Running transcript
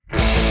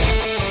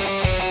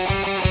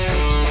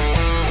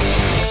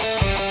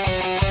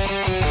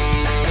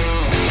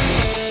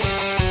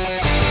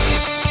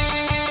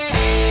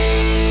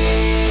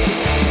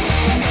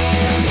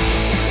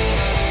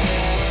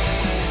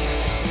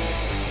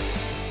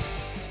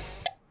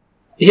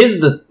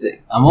Here's the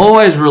thing. I'm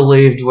always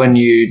relieved when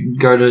you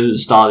go to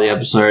start the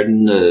episode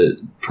and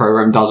the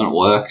program doesn't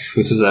work,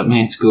 because that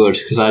means good,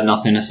 because I had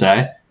nothing to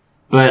say.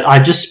 But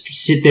I just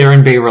sit there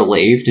and be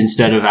relieved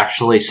instead of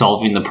actually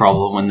solving the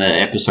problem when the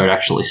episode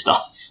actually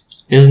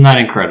starts. Isn't that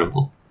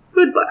incredible?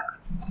 Good work.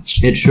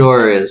 It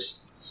sure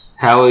is.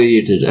 How are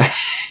you today?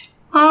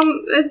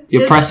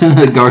 You're pressing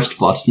the ghost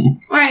button.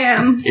 I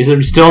am. Is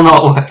it still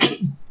not working?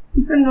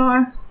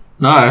 No.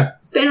 No?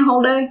 It's been a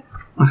whole day.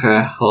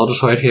 Okay, I'll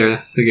just wait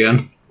here again.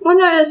 Well,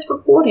 no, it's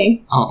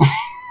recording. Oh.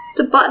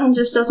 The button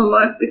just doesn't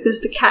work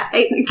because the cat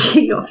ate the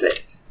key off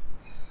it.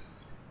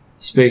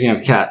 Speaking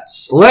of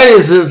cats,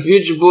 ladies and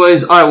future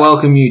boys, I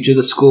welcome you to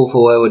the School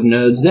for Wayward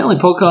Nerds, the only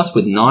podcast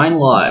with 9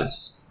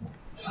 lives.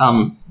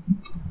 That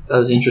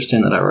was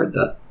interesting that I wrote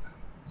that,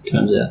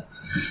 turns out.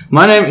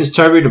 My name is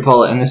Toby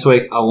DePola, and this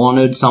week I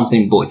wanted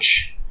something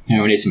butch. You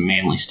know, we need some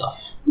manly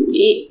stuff.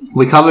 Yeah.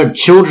 We covered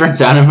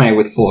children's anime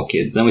with 4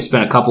 kids, then we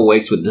spent a couple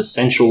weeks with the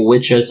sensual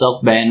witch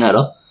herself,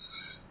 Bayonetta.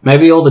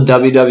 Maybe all the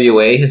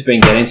WWE has been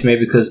getting to me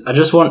because I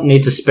just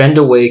need to spend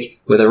a week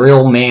with a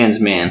real man's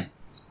man.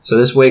 So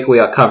this week we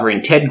are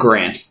covering Ted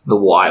Grant, the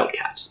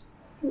Wildcat.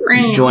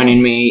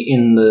 Joining me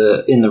in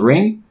the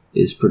ring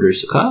is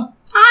producer Kyle.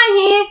 I'm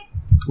here.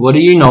 What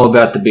do you know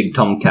about the big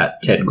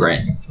tomcat Ted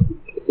Grant?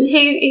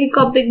 He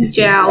got big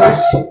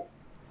jowls.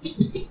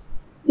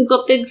 He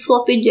got big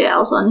floppy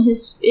jowls on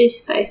his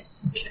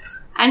face.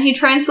 And he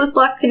trains with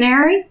Black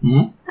Canary.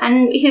 Mm-hmm.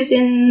 And he's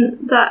in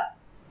that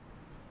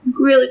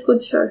really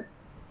good show.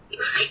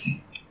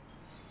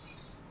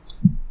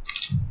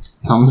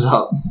 Thumbs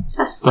up.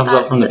 Thumbs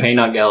up from the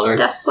peanut gallery.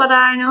 That's what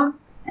I know.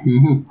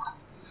 Mm-hmm.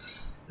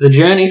 The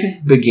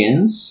journey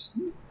begins.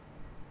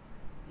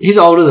 He's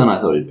older than I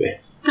thought he'd be.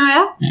 Oh,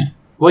 yeah? Yeah.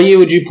 What year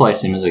would you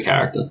place him as a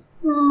character?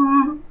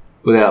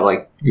 Without,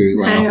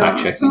 Googling or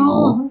fact-checking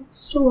or...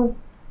 Story.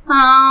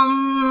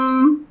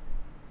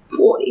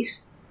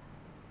 40s.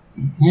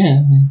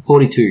 Yeah,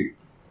 42.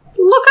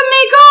 Look at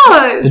me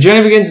go! The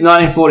journey begins in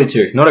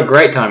 1942. Not a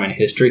great time in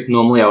history.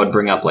 Normally I would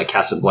bring up,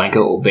 Casablanca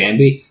or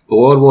Bambi, but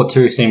World War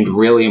II seemed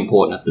really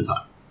important at the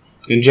time.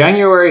 In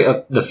January,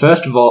 of the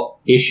first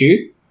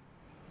issue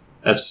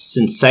of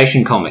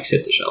Sensation Comics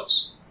hit the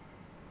shelves.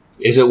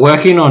 Is it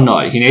working or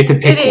not? You need to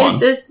pick one. It is.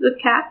 There's the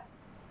cat.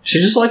 She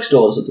just likes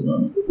doors at the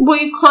moment. Will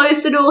you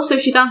close the door so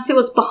she can't see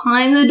what's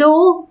behind the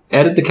door?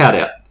 Edit the cat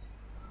out.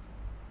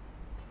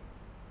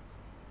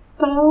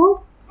 But I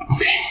will.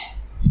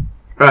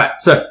 Alright,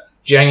 so,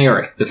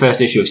 January, the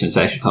first issue of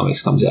Sensation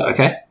Comics comes out,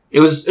 okay? It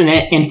was an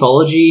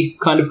anthology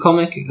kind of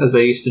comic, as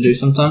they used to do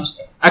sometimes.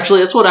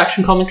 Actually, that's what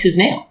Action Comics is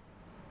now.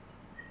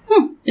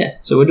 Yeah,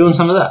 so we're doing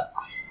some of that.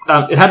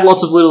 It had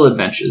lots of little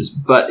adventures,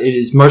 but it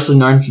is mostly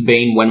known for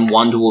being when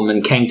Wonder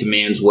Woman came to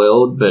man's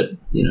world, but,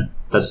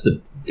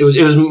 it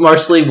was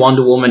mostly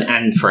Wonder Woman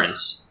and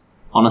friends,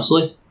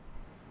 honestly,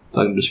 if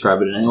I can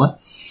describe it in any way.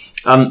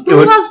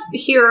 Love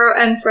hero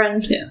and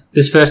friend. Yeah.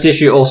 This first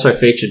issue also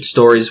featured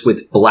stories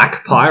with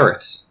Black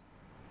Pirate,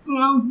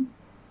 No.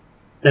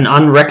 an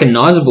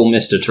unrecognizable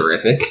Mr.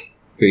 Terrific,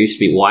 who used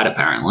to be white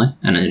apparently,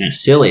 and in a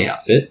silly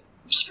outfit.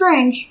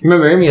 Strange.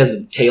 Remember him? He has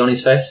the T on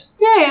his face.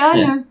 Yeah,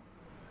 I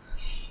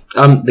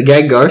know. The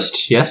Gay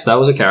Ghost, yes, that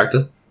was a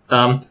character.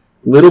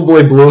 Little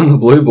Boy Blue and the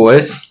Blue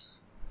Boys.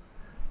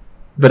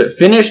 But it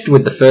finished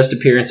with the first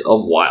appearance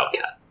of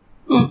Wildcat.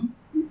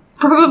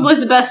 Probably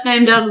the best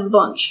named out of the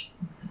bunch.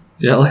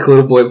 You know, like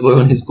Little Boy Blue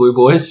and his Blue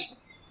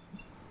Boys?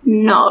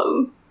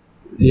 No.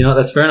 You know,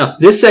 that's fair enough.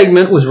 This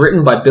segment was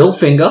written by Bill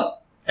Finger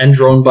and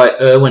drawn by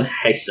Erwin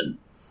Hasson.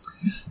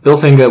 Bill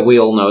Finger, we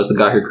all know, is the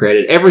guy who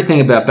created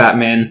everything about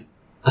Batman,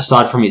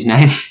 aside from his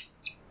name.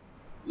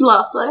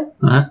 Lovely.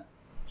 Uh-huh.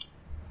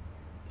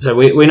 So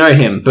we know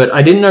him, but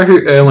I didn't know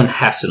who Erwin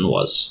Hasson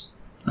was.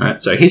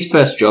 Alright, so his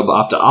first job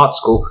after art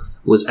school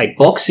was a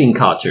boxing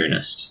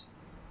cartoonist.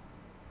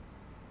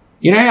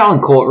 You know how in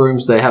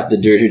courtrooms they have the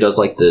dude who does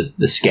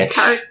the sketch?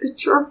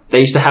 Caricature. They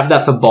used to have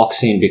that for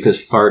boxing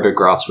because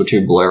photographs were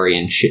too blurry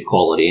and shit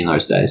quality in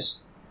those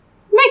days.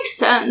 Makes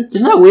sense.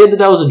 Isn't that weird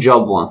that was a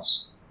job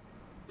once?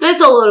 There's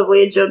a lot of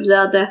weird jobs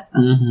out there.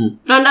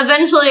 Mm-hmm. And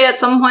eventually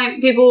at some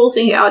point people will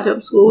think our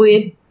jobs were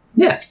weird.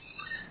 Yeah.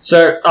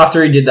 So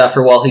after he did that for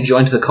a while, he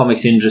joined the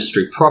comics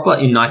industry proper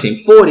in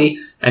 1940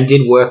 and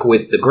did work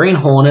with the Green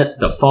Hornet,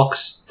 the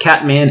Fox,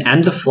 Catman,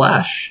 and the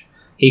Flash.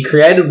 He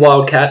created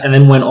Wildcat and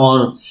then went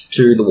on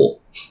to the war.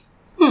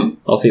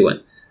 Off he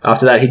went.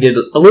 After that, he did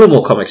a little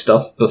more comic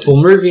stuff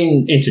before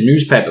moving into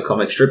newspaper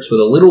comic strips with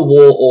a little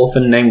war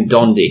orphan named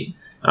Dondi.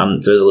 So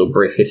there's a little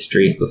brief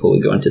history before we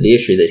go into the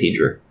issue that he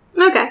drew.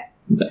 Okay.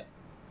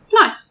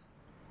 Nice.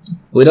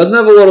 Well, he doesn't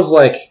have a lot of,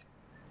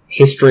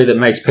 history that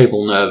makes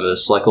people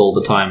nervous, all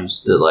the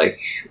times that,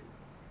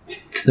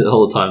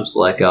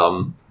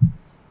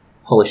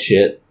 holy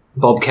shit,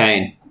 Bob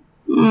Kane.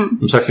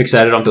 I'm so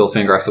fixated on Bill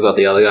Finger, I forgot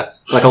the other guy.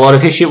 A lot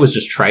of his shit was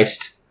just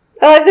traced.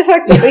 I like the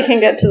fact that we can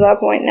get to that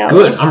point now.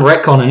 Good, I'm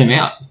retconning him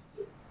out.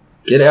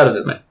 Get out of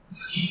it, man.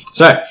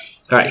 So,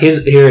 alright,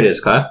 here it is,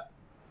 Kai.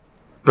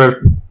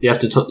 Bro, you have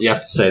to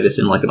say this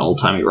in an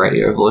old-timey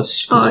radio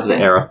voice because of the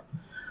era.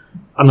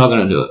 I'm not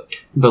going to do it.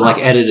 But, like,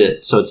 edit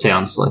it so it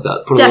sounds like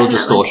that. Put a little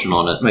distortion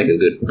on it. Make it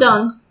good.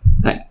 Done.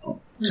 Thank you.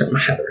 Turn my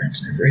hat around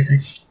and everything.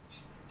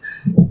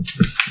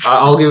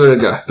 I'll give it a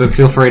go. But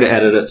feel free to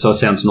edit it so it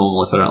sounds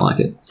normal if I don't like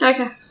it.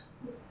 Okay.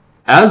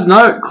 As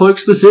night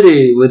cloaks the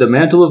city with a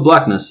mantle of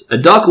blackness, a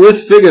dark-lithe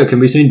figure can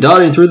be seen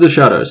darting through the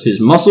shadows. His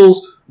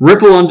muscles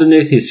ripple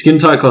underneath his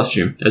skin-tight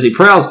costume as he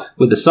prowls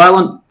with the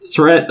silent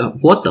threat...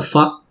 what the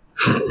fuck?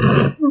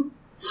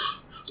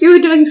 You were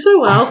doing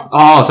so well.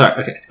 Oh,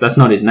 sorry. Okay, that's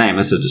not his name.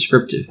 It's a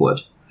descriptive word.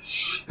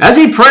 As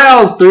he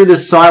prowls through the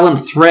silent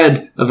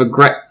thread of a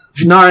great...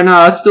 No,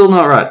 that's still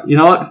not right. You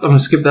know what? I'm going to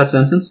skip that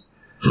sentence.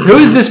 Who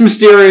is this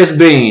mysterious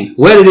being?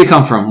 Where did he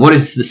come from? What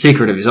is the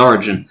secret of his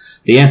origin?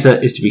 The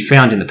answer is to be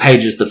found in the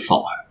pages that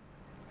follow.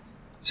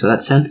 So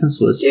that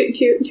sentence was... Do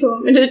you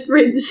want me to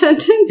read the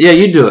sentence? Yeah,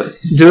 you do it.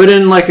 Do it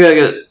in like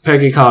a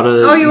Peggy Carter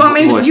Oh, you want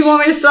me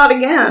to start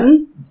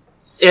again?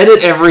 Edit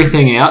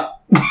everything out.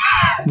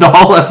 The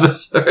whole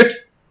episode.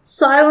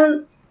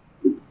 Silent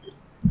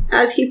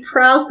as he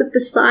prowls with the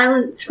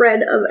silent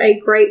thread of a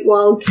great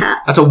wildcat.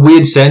 That's a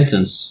weird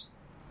sentence.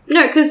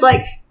 No, because,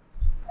 like,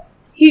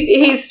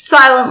 he's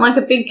silent like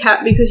a big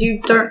cat because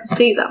you don't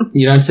see them.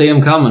 You don't see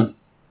him coming.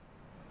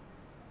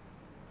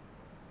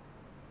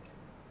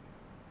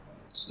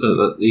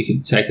 So you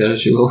can take that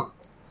as you will.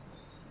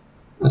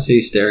 I see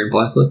you staring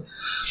blankly.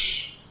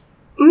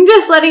 I'm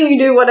just letting you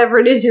do whatever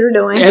it is you're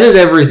doing. Edit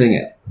everything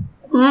out.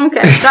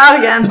 Okay, start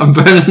again. I'm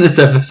burning this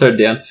episode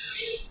down.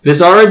 This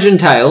origin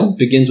tale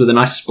begins with a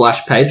nice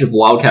splash page of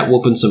Wildcat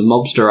whooping some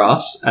mobster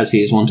ass, as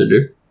he is wont to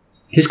do.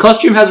 His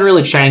costume hasn't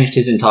really changed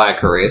his entire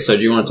career, so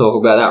do you want to talk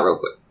about that real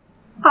quick?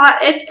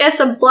 It's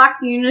a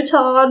black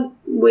unitard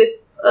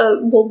with a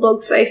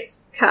bulldog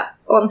face cat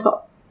on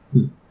top.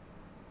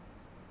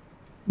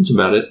 That's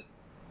about it.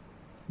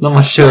 Not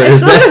much to it, it's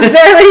is there? It's not a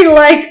very,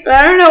 like,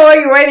 I don't know what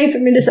you're waiting for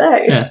me to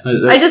say. Yeah,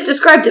 I just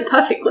described it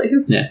perfectly.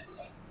 Yeah.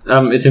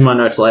 It's in my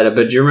notes later,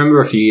 but do you remember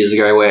a few years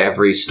ago where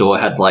every store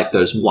had, like,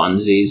 those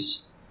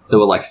onesies that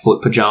were, like,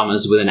 foot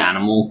pajamas with an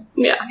animal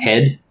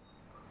head?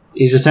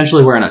 He's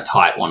essentially wearing a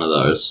tight one of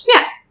those.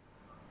 Yeah.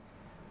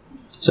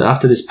 So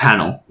after this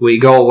panel, we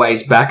go a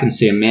ways back and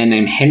see a man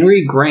named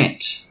Henry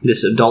Grant.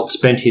 This adult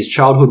spent his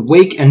childhood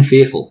weak and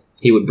fearful.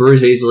 He would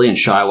bruise easily and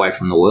shy away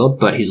from the world,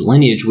 but his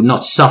lineage would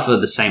not suffer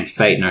the same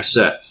fate, no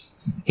sir.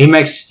 He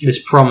makes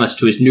this promise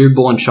to his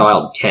newborn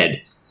child,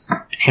 Ted.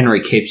 Henry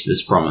keeps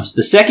this promise.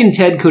 The second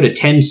Ted could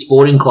attend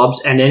sporting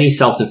clubs and any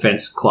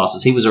self-defense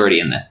classes. He was already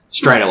in there,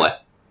 straight away.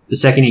 The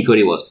second he could,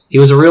 he was. He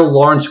was a real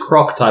Lawrence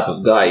Kroc type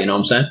of guy, you know what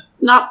I'm saying?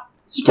 Nope.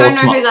 Don't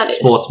know who that is.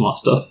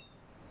 Sportsmaster.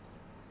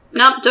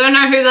 Nope, don't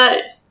know who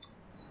that is.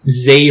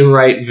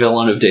 Z-rate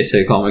villain of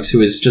DC Comics who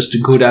is just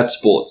good at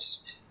sports.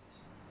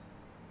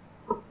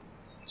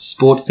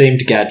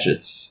 Sport-themed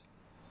gadgets.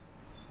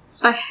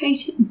 I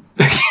hate him.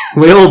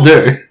 We all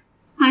do.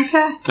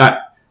 Okay. Alright.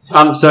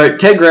 So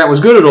Ted Grant was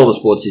good at all the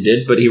sports he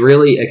did, but he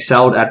really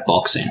excelled at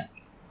boxing.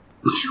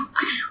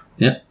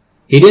 Yep.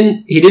 He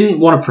didn't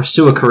want to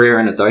pursue a career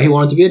in it, though. He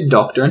wanted to be a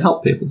doctor and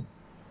help people.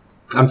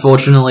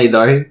 Unfortunately,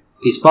 though,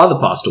 his father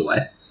passed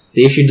away.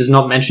 The issue does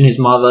not mention his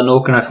mother,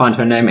 nor can I find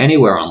her name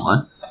anywhere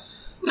online.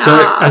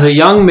 So, as a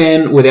young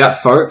man without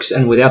folks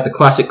and without the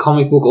classic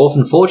comic book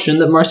orphan fortune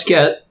that most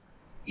get,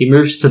 he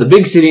moves to the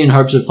big city in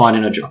hopes of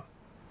finding a job.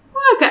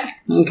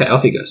 Okay,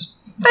 off he goes.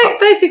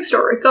 Basic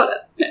story, got it.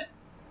 Yeah.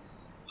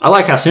 I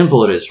like how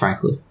simple it is,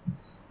 frankly.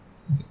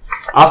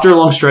 After a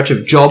long stretch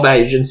of job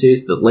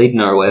agencies that lead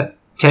nowhere,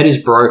 Ted is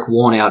broke,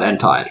 worn out, and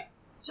tired.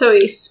 So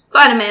he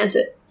Spider-Mans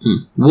it.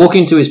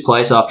 Walking to his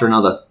place after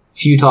another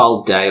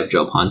futile day of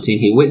job hunting,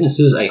 he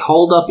witnesses a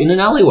hold-up in an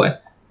alleyway.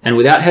 And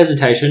without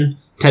hesitation,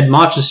 Ted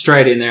marches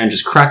straight in there and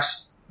just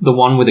cracks the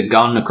one with a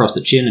gun across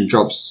the chin and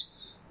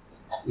drops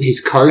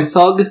his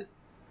co-thug.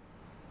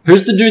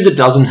 Who's the dude that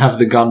doesn't have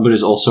the gun but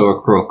is also a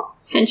crook?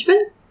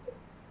 Henchman?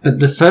 But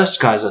the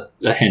first guy's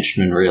a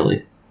henchman,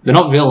 really. They're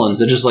not villains,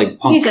 they're just like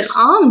punks. He's an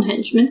armed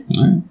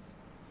henchman.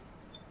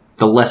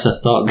 The lesser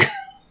thug.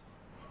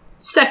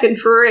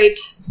 Second rate.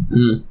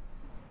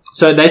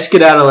 So they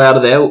skedaddle out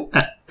of there,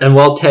 and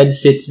while Ted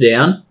sits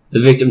down,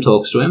 the victim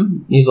talks to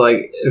him. He's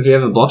like, have you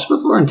ever boxed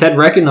before? And Ted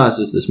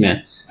recognises this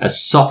man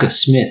as Soccer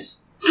Smith.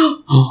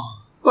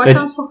 Why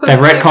can't Soccer They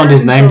retconned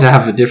his name to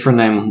have a different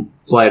name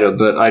later,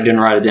 but I didn't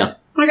write it down.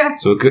 Okay.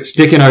 So we're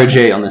sticking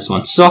OG on this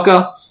one.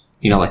 Soccer,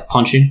 like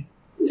punching.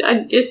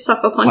 It's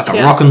Soccer Punch, like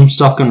a rockin'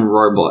 sockin'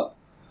 robot.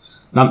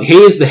 He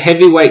is the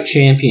heavyweight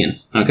champion,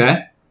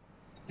 okay?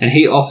 And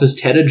he offers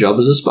Ted a job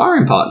as a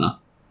sparring partner.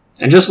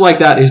 And just like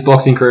that, his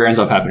boxing career ends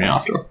up happening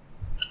after all.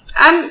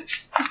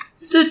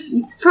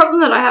 The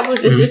problem that I have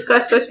with this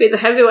guy's supposed to be the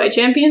heavyweight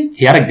champion.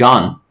 He had a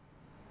gun.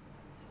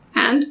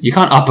 And? You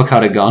can't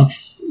uppercut a gun.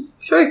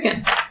 Sure you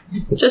can.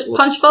 Just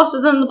punch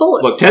faster than the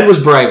bullet. Look, Ted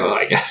was braver,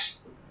 I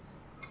guess.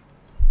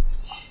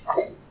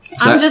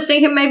 So, I'm just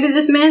thinking maybe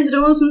this man's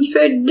doing some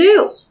straight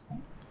deals.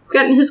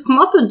 Getting his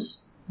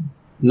comeuppance.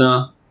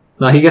 No,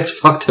 he gets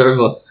fucked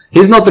over.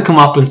 He's not the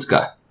comeuppance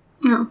guy.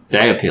 No.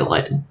 They appeal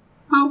later.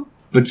 Oh.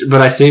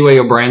 But I see where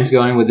your brain's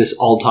going with this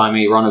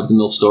old-timey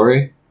run-of-the-mill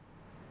story.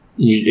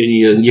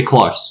 You're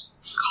close.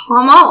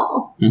 Come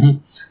on.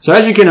 So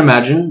as you can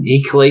imagine,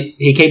 he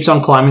keeps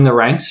on climbing the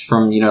ranks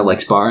from,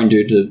 like sparring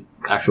dude to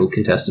actual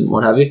contestant,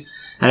 what have you.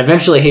 And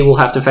eventually he will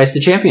have to face the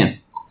champion,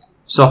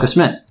 Soccer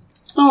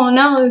Smith. Oh,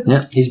 no.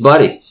 Yeah, his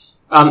buddy.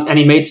 And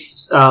he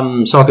meets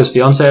Soccer's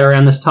fiance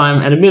around this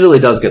time, and admittedly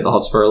does get the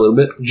hots for a little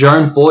bit.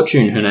 Joan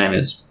Fortune, her name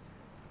is.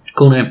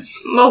 Cool name.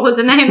 What with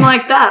a name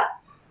like that?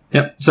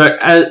 Yep. So,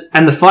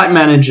 and the fight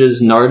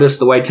managers noticed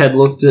the way Ted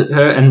looked at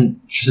her, and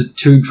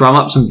to drum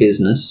up some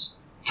business,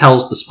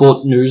 tells the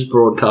sport news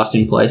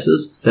broadcasting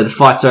places that the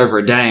fight's over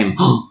a dame.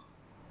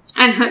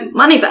 And her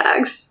money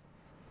bags.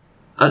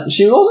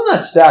 She wasn't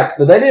that stacked,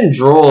 but they didn't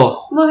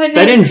draw. Well,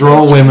 they didn't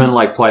draw women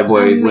like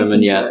Playboy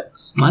women yet.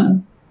 I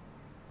know.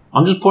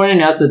 I'm just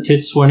pointing out that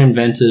tits weren't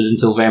invented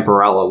until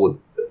Vampirella would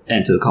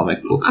enter the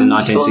comic books in 1969.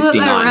 I'm sure that they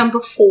were around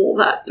before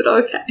that, but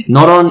okay.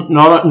 Not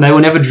on. They were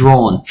never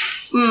drawn.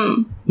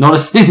 Not a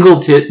single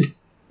tit.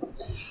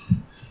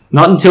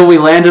 Not until we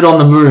landed on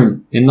the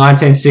moon in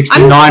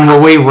 1969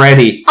 were we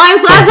ready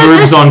for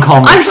boobs on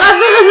comics. I'm glad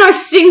that there's no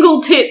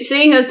single tit,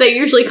 seeing as they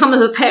usually come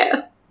as a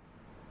pair.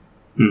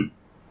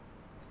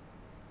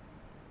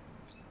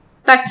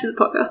 Back to the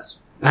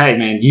podcast. Hey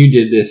man, you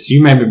did this.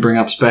 You made me bring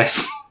up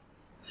space.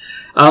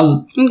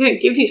 I'm going to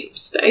give you some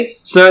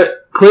space. So,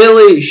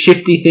 clearly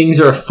shifty things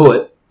are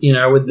afoot,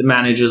 with the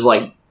managers,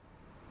 like,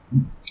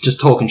 just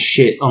talking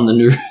shit on the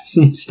news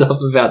and stuff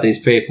about these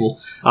people.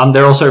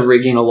 They're also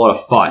rigging a lot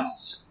of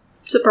fights.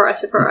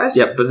 Surprise, surprise.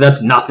 Yep, but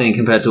that's nothing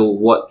compared to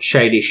what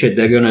shady shit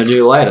they're going to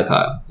do later,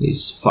 Kyle.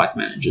 These fight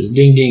managers.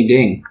 Ding, ding,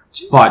 ding.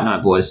 It's fight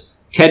night, boys.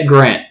 Ted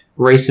Grant,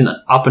 recent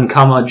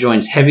up-and-comer,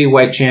 joins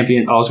heavyweight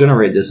champion... I was going to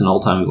read this in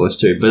old-timey voice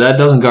too, but that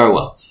doesn't go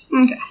well.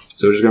 Okay.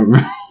 So we're just going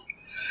to...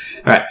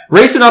 Alright.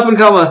 Recent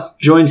up-and-comer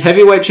joins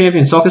heavyweight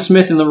champion Soccer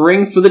Smith in the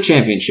ring for the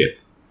championship.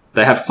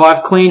 They have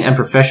 5 clean and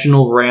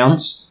professional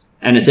rounds,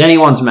 and it's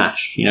anyone's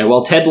match.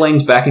 While Ted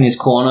leans back in his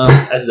corner,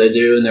 as they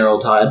do, and they're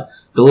all tired,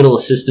 the little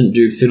assistant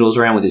dude fiddles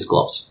around with his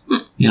gloves.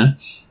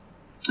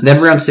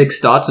 Then round 6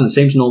 starts, and it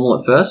seems normal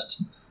at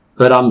first,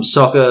 but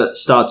Soccer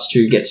starts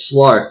to get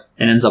slow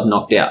and ends up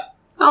knocked out.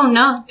 Oh,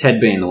 no. Ted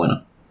being the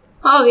winner.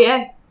 Oh,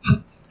 yeah.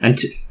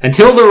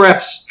 Until the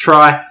refs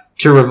try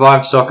to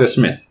revive Soccer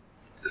Smith.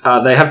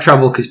 They have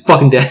trouble because he's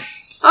fucking dead.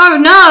 Oh,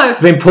 no.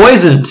 It's been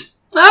poisoned.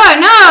 Oh,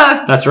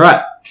 no. That's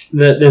right.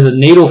 There's a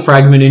needle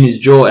fragment in his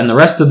jaw, and the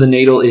rest of the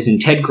needle is in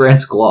Ted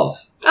Grant's glove.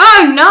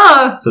 Oh,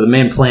 no. So the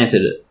man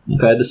planted it.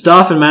 Okay, the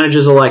staff and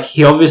managers are like,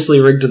 he obviously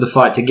rigged the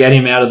fight to get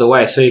him out of the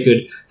way so he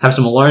could have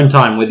some alone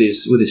time with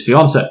his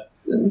fiancée.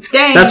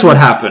 Dang. That's what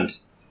happened.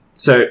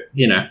 So,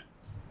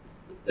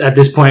 at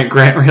this point,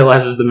 Grant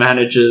realizes the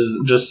managers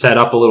just set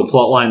up a little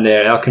plot line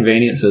there, how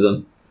convenient for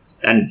them.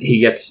 And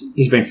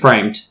he's been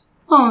framed.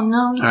 Oh,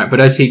 no. Alright, but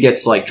as he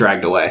gets,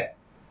 dragged away,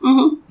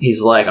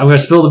 he's like, I'm going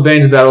to spill the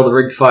beans about all the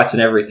rigged fights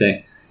and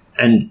everything.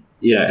 And,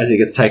 as he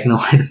gets taken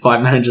away, the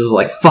fight managers are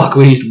like, fuck,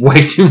 we used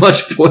way too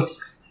much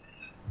poison.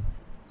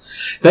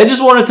 They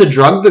just wanted to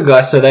drug the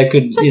guy so they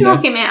could, just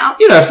knock him out.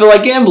 For,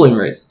 gambling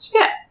reasons.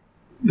 Yeah.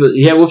 But,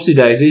 yeah, whoopsie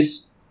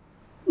daisies.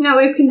 No,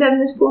 we've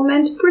condemned this poor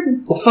man to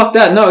prison. Well, fuck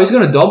that. No, he's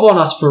going to dob on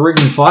us for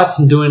rigging fights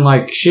and doing,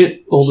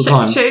 shit all the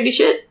time. Shady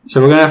shit.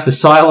 So we're going to have to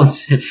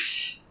silence him.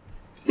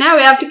 Now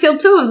we have to kill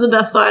 2 of the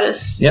best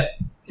fighters. Yep.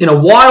 In a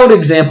wild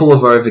example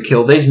of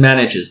overkill, these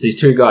managers, these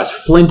 2 guys,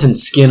 Flint and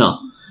Skinner...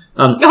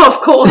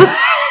 of course.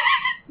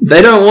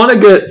 They don't want to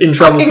get in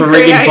trouble for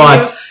rigging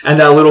fights and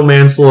that little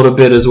manslaughter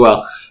bit as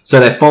well. So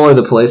they follow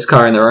the police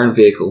car in their own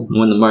vehicle, and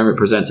when the moment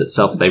presents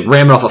itself, they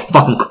ram it off a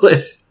fucking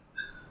cliff.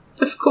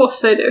 Of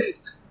course they do.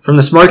 From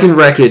the smoking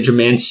wreckage, a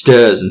man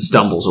stirs and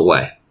stumbles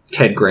away.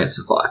 Ted Grant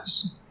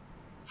survives.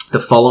 The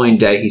following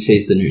day, he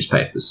sees the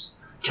newspapers.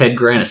 Ted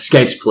Grant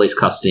escapes police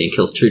custody and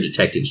kills 2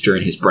 detectives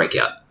during his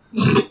breakout.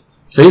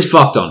 So he's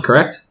fucked on,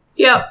 correct?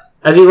 Yep.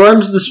 As he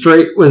roams the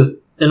street with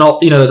an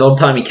old, those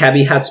old-timey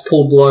cabbie hats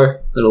pulled low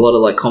that a lot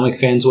of comic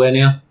fans wear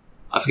now.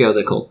 I forget what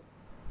they're called.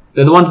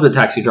 They're the ones that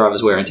taxi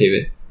drivers wear on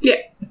TV. Yeah.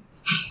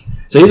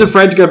 So he's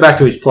afraid to go back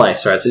to his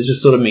place, right? So he's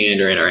just sort of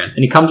meandering around.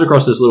 And he comes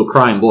across this little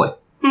crying boy.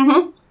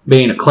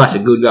 Being a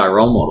classic good guy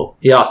role model.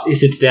 He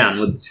sits down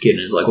with this kid and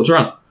is like, what's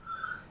wrong?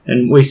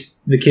 And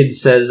the kid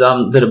says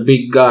that a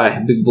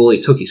big bully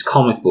took his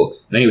comic book.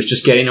 And he was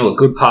just getting to a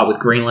good part with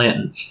Green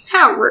Lantern.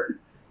 How rude.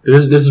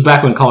 This is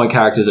back when comic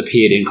characters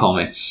appeared in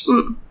comics.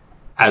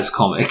 As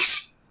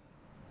comics.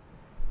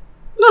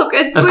 Look,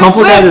 as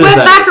complicated as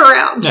that back is.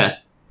 Around. Yeah.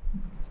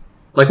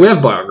 We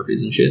have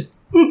biographies and shit.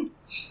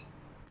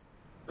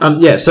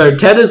 So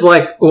Ted is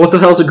like, what the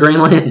hell's a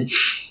Green Lantern?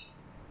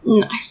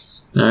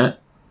 Nice. Alright.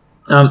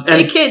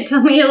 Hey kid,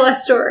 tell me your life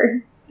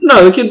story.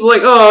 No, the kid's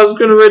like, I was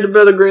going to read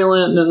about the Green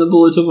Lantern and the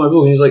bully took my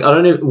book. And he's like, I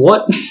don't even...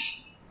 What?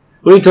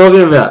 What are you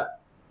talking about?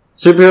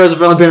 Superheroes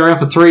have only been around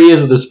for 3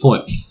 years at this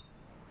point.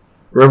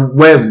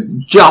 We're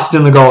just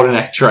in the golden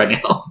age right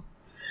now.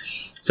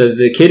 So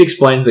the kid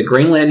explains that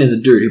Green Lantern is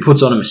a dude who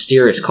puts on a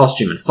mysterious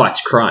costume and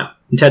fights crime.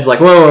 And Ted's like,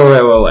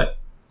 wait.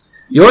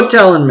 You're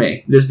telling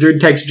me this dude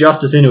takes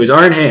justice into his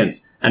own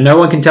hands and no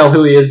one can tell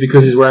who he is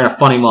because he's wearing a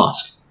funny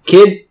mask.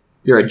 Kid,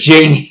 You're a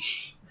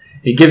genius.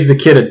 He gives the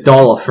kid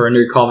 $1 for a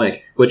new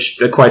comic, which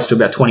equates to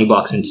about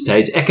 $20 in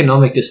today's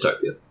economic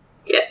dystopia.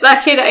 Yeah,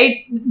 that kid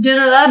ate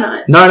dinner that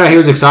night. No, he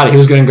was excited. He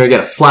was going to go get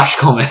a Flash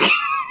comic.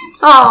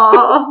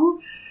 Oh.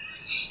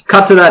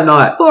 Cut to that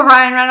night. Poor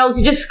Ryan Reynolds,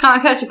 he just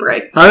can't catch a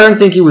break. I don't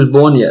think he was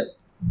born yet.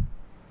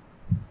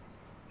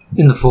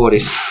 In the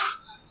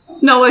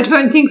 40s. No, I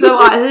don't think so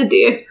either,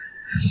 dear.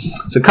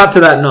 So cut to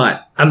that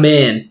night. A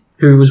man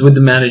who was with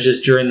the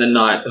managers during the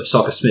night of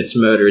Soccer Smith's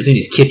murder is in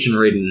his kitchen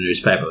reading the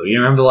newspaper. You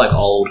remember, like,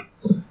 old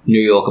New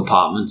York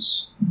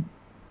apartments?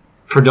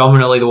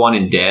 Predominantly the one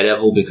in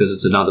Daredevil, because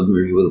it's another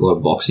movie with a lot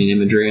of boxing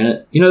imagery in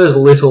it. You know those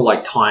little,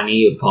 like,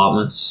 tiny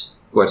apartments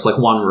where it's, like,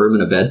 one room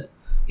and a bed?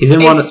 He's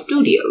in one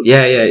studio.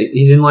 Yeah.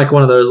 He's in, like,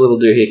 one of those little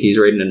doohickeys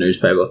reading a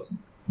newspaper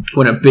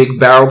when a big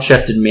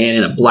barrel-chested man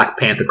in a Black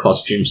Panther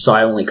costume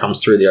silently comes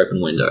through the open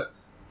window.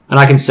 And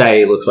I can say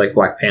he looks like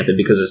Black Panther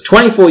because it's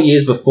 24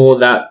 years before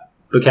that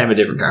became a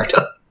different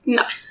character.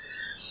 Nice.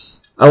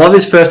 I love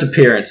his first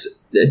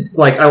appearance.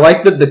 Like, I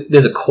like that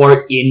there's a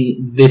quote in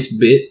this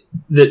bit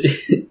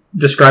that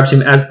describes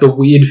him as the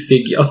weird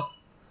figure.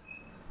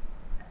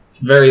 It's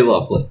very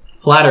lovely.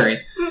 Flattering.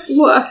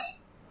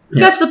 Works.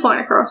 Yeah. Gets the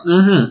point across.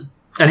 Mm-hmm.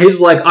 And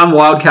he's like, I'm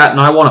Wildcat and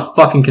I want a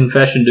fucking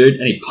confession, dude.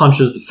 And he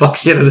punches the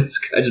fuck out of this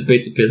guy, just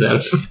beats the piss out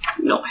of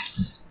him.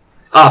 Nice.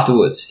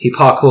 Afterwards, he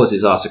parkours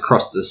his ass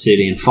across the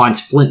city and finds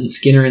Flint and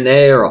Skinner in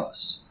their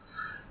office.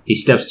 He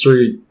steps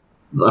through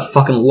a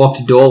fucking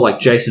locked door like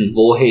Jason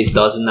Voorhees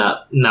does in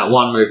that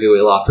one movie we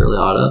laughed really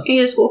hard at. He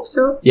just walks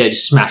through it? Yeah, he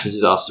just smashes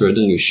his ass through it,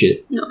 doesn't give a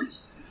shit.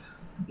 Nice.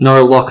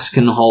 No locks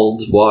can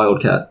hold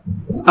Wildcat.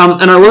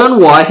 And I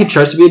learned why he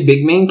chose to be a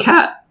big mean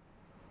cat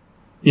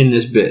in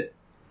this bit.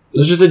 It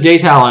was just a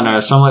detail I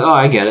noticed. So I'm like, oh,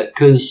 I get it.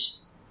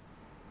 Because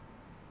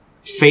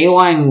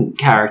feline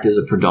characters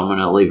are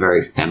predominantly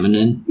very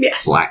feminine.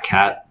 Yes. Black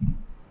cat.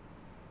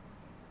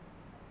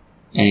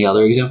 Any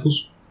other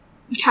examples?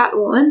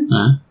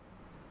 Catwoman.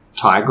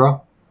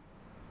 Tigra.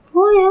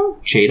 Oh,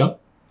 yeah. Cheetah.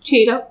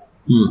 Cheetah.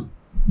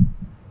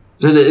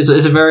 So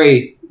it's a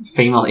very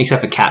female,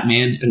 except for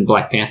Catman and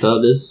Black Panther.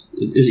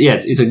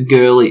 It's a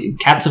girly.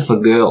 Cats are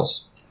for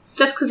girls.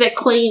 That's because they're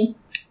clean.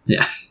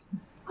 Yeah.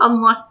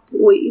 Unlike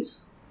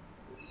boys.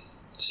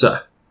 So,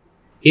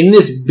 in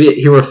this bit,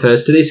 he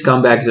refers to these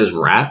scumbags as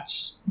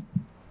rats.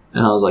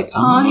 And I was like,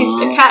 oh, he's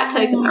the cat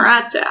taking the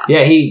rats out.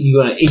 Yeah, he's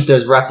going to eat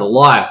those rats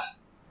alive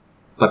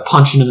by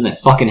punching them in their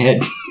fucking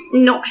head.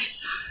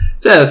 Nice.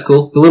 So, yeah, that's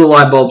cool. The little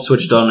light bulb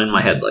switched on in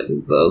my head. Like,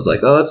 I was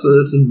like, oh, that's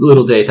a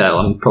little detail.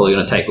 I'm probably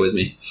going to take it with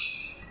me.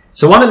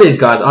 So, one of these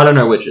guys, I don't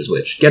know which is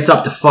which, gets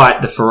up to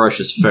fight the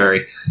ferocious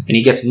furry, and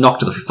he gets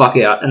knocked the fuck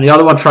out. And the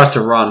other one tries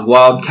to run.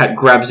 Wildcat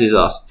grabs his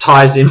ass,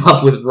 ties him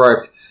up with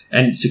rope,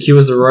 and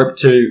secures the rope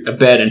to a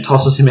bed and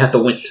tosses him out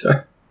the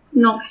window.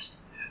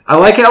 Nice. I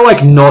like how,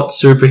 like, not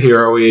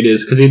superhero-y it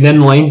is, because he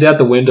then leans out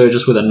the window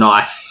just with a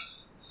knife.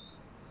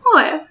 Oh,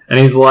 yeah. And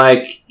he's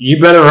like, you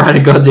better write a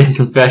goddamn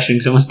confession,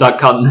 because I'm going to start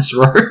cutting this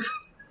rope.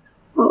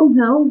 Oh,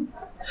 no.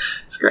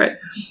 It's great.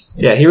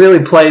 Yeah, he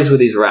really plays with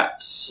his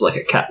rats like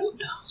a cat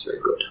would. It's very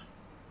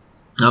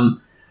good.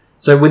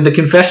 So with the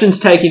confessions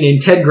taken in,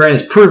 Ted Grant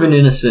is proven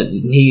innocent,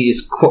 and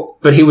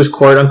but he was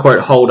quote-unquote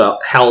hold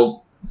up.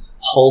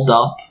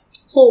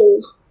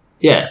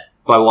 Yeah,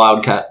 by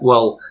Wildcat.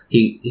 Well,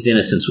 his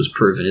innocence was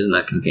proven. Isn't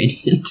that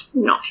convenient?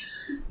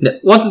 Nice. Now,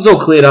 once it's all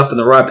cleared up and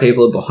the right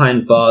people are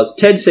behind bars,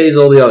 Ted sees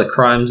all the other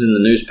crimes in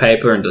the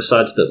newspaper and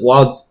decides that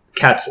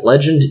Wildcat's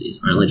legend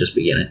is only just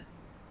beginning.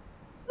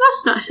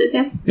 That's nice of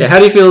him. Yeah, how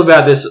do you feel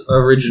about this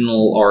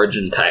original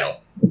origin tale?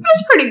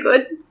 That's pretty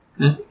good.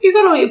 Yeah. You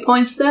got all your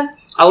points there.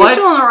 He's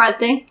doing the right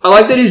thing. I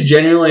like that he's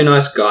genuinely a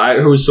nice guy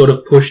who was sort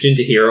of pushed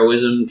into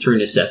heroism through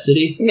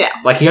necessity. Yeah.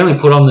 Like, he only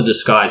put on the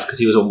disguise because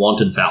he was a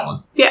wanted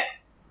felon. Yeah.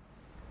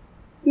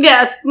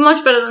 Yeah, it's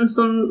much better than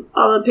some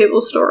other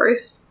people's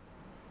stories.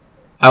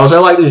 I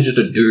also like that he's just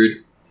a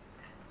dude.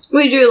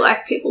 We do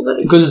like people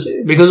that are just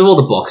dudes. Because of all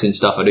the boxing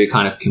stuff, I do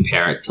kind of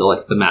compare it to,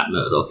 like, the Matt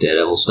Murdock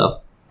Daredevil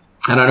stuff.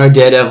 And I know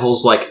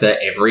Daredevil's, like,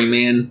 the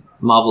everyman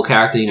Marvel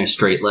character, you know,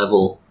 street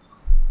level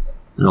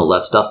and all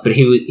that stuff. But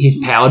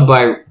he's powered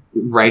by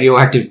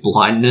radioactive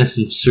blindness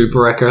and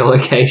super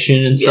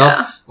echolocation and stuff.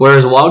 Yeah.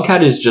 Whereas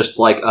Wildcat is just,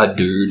 like, a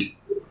dude.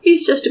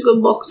 He's just a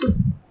good boxer.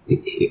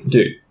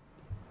 Dude.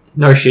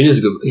 No shit,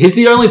 is good. He's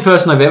the only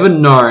person I've ever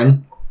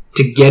known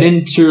to get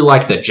into,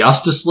 like, the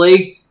Justice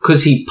League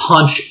because he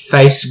punch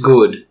face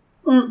good.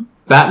 Mm.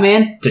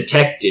 Batman,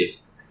 detective,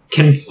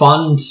 can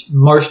fund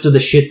most of the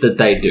shit that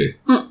they do.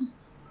 Mm.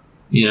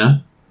 You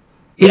know?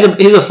 He's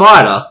a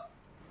fighter,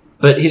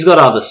 but he's got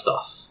other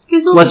stuff.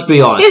 Let's be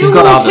honest, he's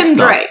got other Tim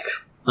stuff. Drake.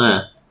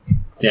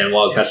 Yeah, and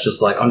Wildcat's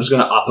just like, I'm just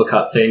going to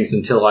uppercut things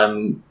until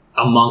I'm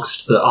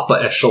amongst the upper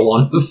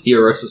echelon of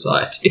hero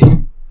society.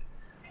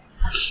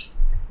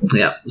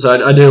 Yeah, so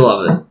I do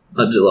love it.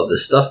 I do love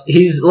this stuff.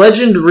 His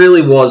legend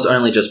really was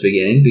only just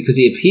beginning because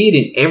he appeared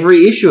in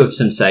every issue of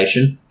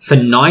Sensation for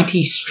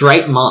 90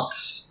 straight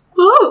months.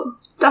 Oh,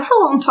 that's a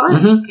long time.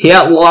 Mm-hmm. He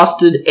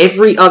outlasted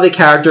every other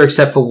character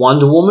except for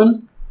Wonder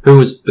Woman, who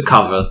was the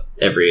cover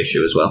every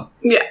issue as well.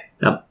 Yeah.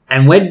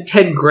 And when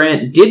Ted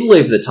Grant did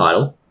leave the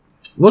title,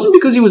 it wasn't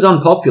because he was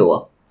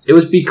unpopular. It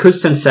was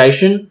because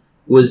Sensation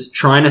was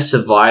trying to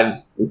survive,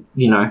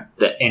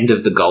 the end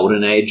of the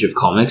golden age of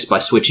comics by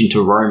switching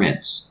to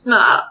romance.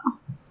 Nah.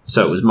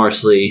 So it was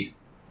mostly,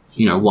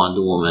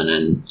 Wonder Woman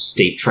and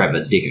Steve Trevor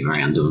dicking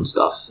around doing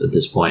stuff at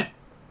this point.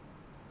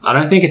 I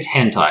don't think it's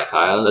hentai,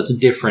 Kyle. That's a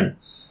different...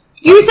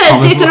 You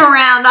said dicking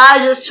around. I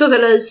just took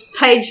it as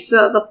page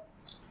further.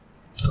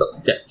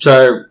 Yeah.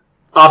 So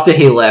after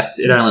he left,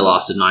 it only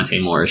lasted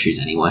 19 more issues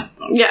anyway.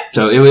 Yeah.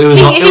 So it was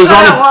he it was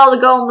got on out while the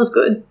golem was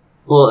good.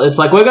 Well, it's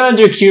like, we're going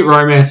to do cute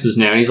romances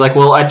now. And he's like,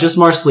 well, I just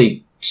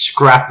mostly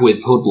scrap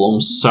with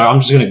hoodlums, so I'm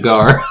just going to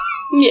go.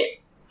 Yeah.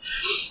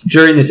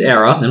 During this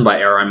era, and by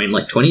era I mean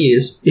like 20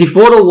 years, he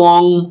fought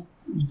along,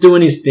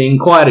 doing his thing,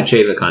 quiet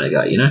achiever kind of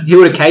guy, He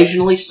would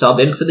occasionally sub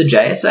in for the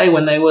JSA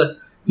when they were,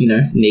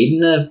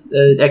 needing an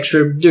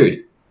extra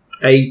dude.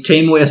 A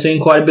team we are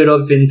seeing quite a bit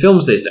of in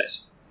films these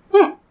days.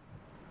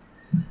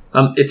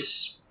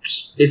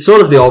 It's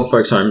sort of the old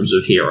folks' homes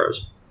of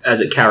heroes,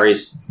 as it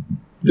carries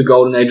the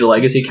Golden Age of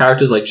Legacy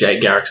characters like Jay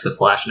Garrick's The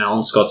Flash and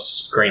Alan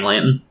Scott's Green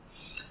Lantern.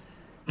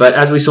 But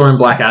as we saw in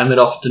Black Adam, it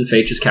often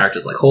features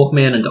characters like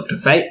Hawkman and Dr.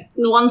 Fate.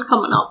 The one's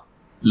coming up.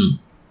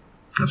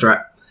 That's right.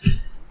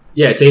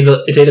 Yeah, it's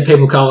either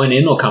people coming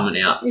in or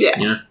coming out.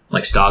 Yeah.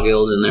 Like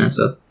Stargirl's in there and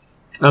stuff.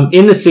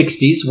 In the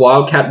 60s,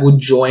 Wildcat would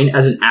join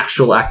as an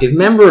actual active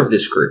member of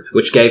this group,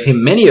 which gave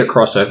him many a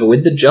crossover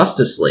with the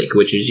Justice League,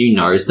 which, as you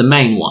know, is the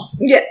main one.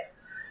 Yeah.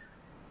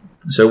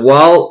 So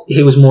while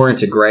he was more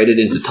integrated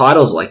into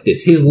titles like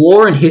this, his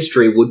lore and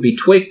history would be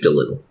tweaked a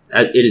little.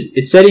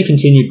 It said he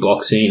continued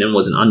boxing and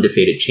was an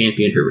undefeated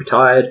champion who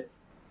retired.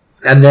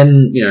 And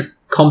then,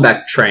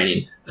 combat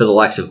training for the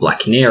likes of Black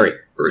Canary,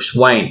 Bruce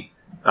Wayne,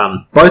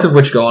 both of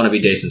which go on to be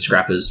decent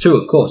scrappers too,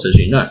 of course, as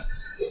you know.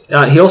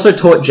 He also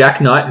taught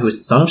Jack Knight, who was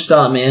the son of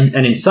Starman,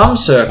 and in some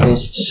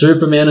circles,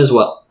 Superman as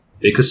well.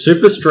 Because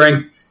super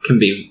strength can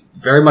be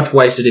very much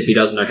wasted if he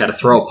doesn't know how to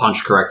throw a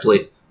punch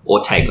correctly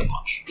or take a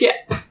punch. Yeah.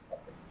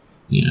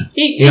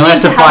 He only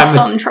has to have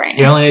some training.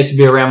 He only needs to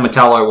be around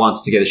Metallo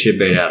once to get the shit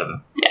beat out of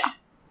him. Yeah.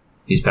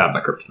 He's powered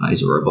by kryptonite.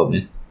 He's a robot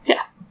man.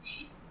 Yeah.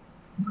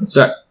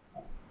 So,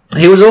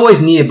 he was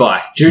always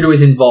nearby due to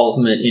his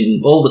involvement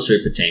in all the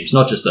super teams,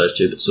 not just those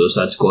two, but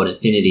Suicide Squad,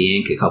 Infinity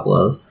Inc., a couple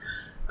others.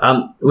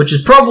 Which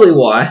is probably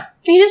why...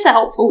 He's just a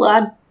helpful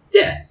lad.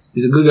 Yeah.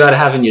 He's a good guy to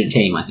have in your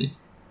team, I think.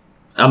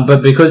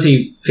 But because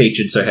he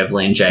featured so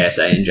heavily in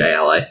JSA and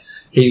JLA,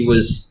 he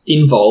was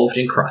involved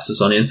in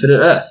Crisis on Infinite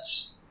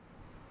Earths.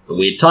 A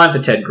weird time for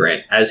Ted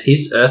Grant, as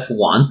his Earth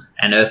 1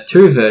 and Earth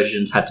 2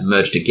 versions had to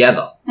merge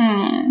together.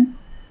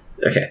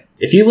 Okay,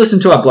 if you listen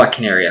to our Black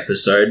Canary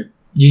episode,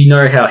 you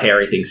know how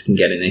hairy things can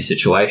get in these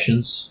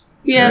situations.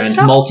 Yeah, it's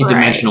not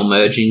multi-dimensional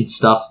merging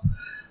stuff.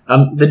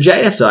 The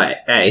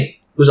JSA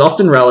was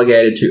often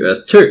relegated to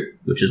Earth 2,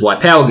 which is why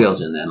Power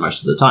Girl's in there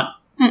most of the time.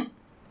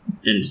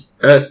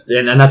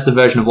 And that's the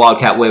version of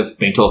Wildcat we've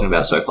been talking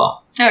about so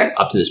far,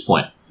 up to this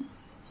point.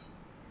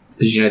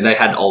 Because, they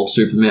had old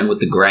Superman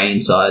with the grey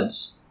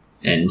insides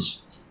and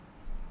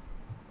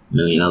a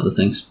million other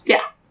things.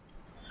 Yeah.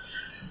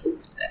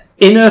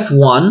 In Earth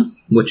 1,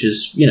 which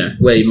is,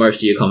 where most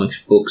of your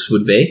comics books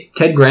would be,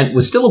 Ted Grant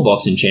was still a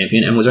boxing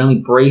champion and was only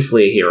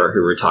briefly a hero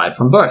who retired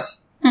from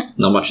both.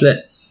 Not much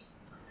there.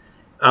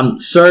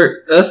 So,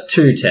 Earth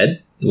 2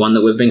 Ted, the one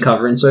that we've been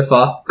covering so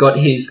far, got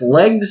both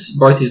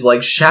his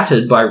legs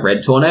shattered by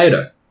Red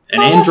Tornado.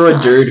 An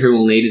android dude who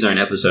will need his own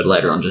episode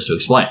later on just to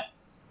explain.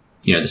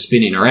 The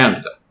spinning around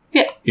guy.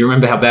 Yeah. You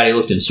remember how bad he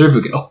looked in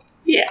Supergirl?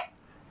 Yeah.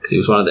 Because he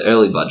was one of the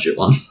early budget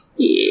ones.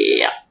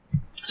 Yeah.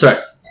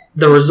 So,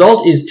 the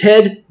result is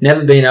Ted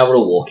never being able to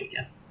walk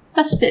again.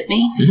 That's a bit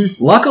me.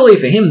 Luckily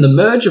for him, the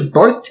merge of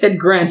both Ted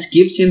Grants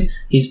gives him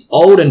his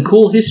old and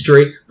cool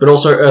history, but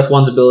also Earth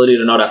 1's ability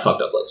to not have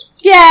fucked up legs.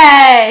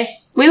 Yay!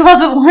 We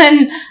love it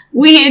when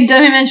weird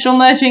dimensional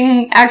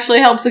merging actually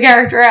helps the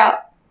character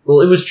out.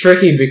 Well, it was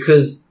tricky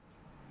because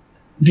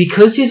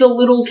he's a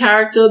little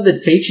character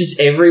that features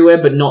everywhere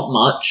but not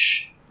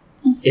much.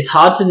 It's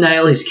hard to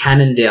nail his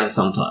canon down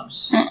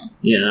sometimes,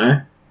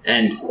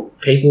 And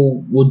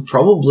people would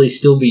probably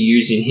still be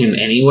using him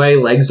anyway,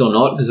 legs or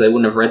not, because they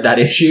wouldn't have read that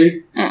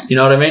issue. You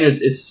know what I mean?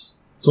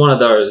 It's one of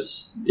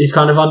those. He's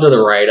kind of under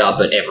the radar,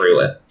 but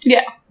everywhere.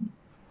 Yeah.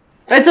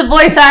 It's a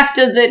voice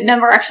actor that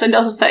never actually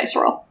does a face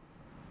roll.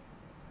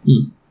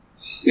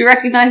 You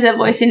recognise their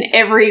voice in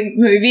every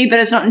movie, but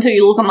it's not until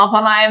you look them up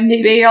on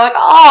IMDb, you're like,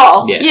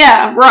 oh,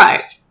 yeah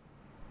right.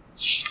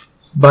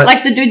 But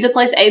like the dude that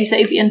plays Abe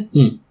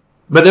Sapien.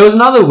 But there was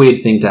another weird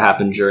thing to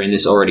happen during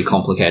this already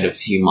complicated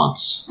few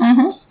months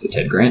for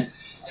Ted Grant.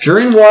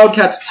 During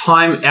Wildcat's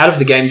time out of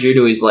the game due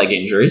to his leg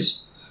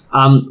injuries,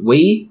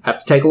 we have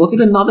to take a look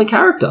at another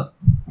character.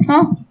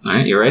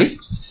 Alright, you ready?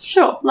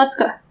 Sure, let's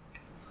go.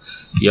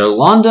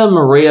 Yolanda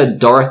Maria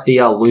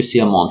Dorothea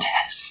Lucia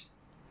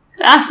Montes.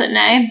 That's a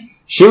name.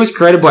 She was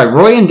created by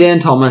Roy and Dan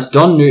Thomas,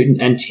 Don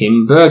Newton, and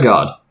Tim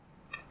Burgard.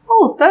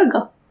 Oh,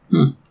 Burger.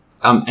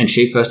 And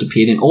she first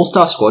appeared in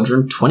All-Star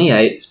Squadron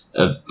 28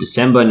 of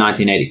December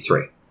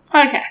 1983.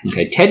 Okay.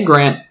 Okay, Ted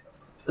Grant,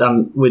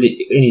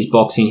 in his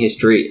boxing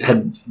history,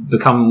 had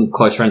become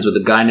close friends with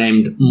a guy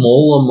named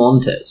Mola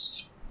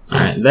Montez. All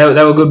right,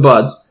 they were good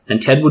buds,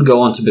 and Ted would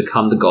go on to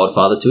become the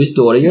godfather to his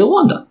daughter,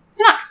 Yolanda.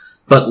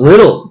 Nice. But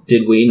little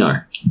did we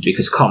know,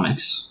 because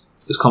comics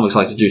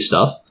like to do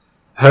stuff,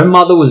 her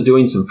mother was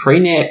doing some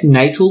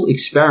prenatal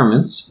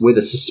experiments with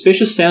a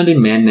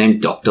suspicious-sounding man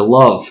named Dr.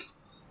 Love.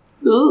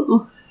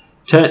 Ooh.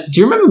 Do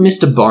you remember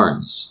Mr.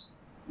 Bones?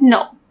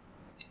 No.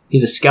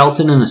 He's a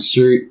skeleton in a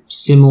suit,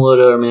 similar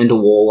to Amanda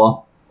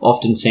Waller,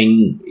 often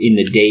seen in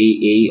the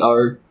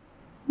DEO.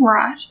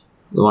 Right.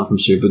 The one from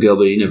Supergirl,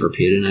 but he never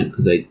appeared in it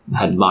because they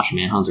had Martian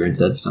Manhunter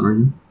instead for some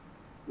reason.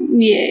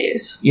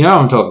 Yes. You know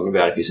what I'm talking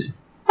about if you've seen.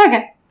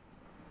 Okay.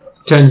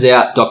 Turns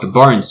out Dr.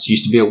 Bones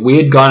used to be a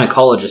weird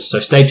gynecologist, so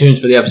stay tuned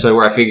for the episode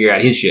where I figure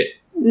out his shit.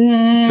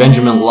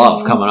 Benjamin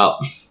Love coming up.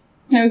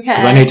 Okay.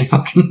 Because I need to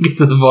fucking get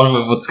to the bottom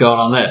of what's going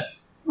on there.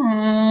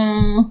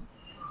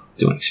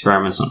 Doing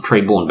experiments on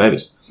pre-born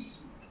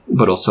babies.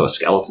 But also a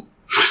skeleton.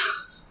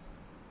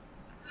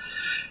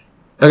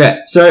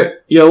 Okay, so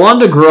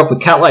Yolanda grew up with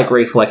cat-like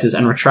reflexes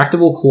and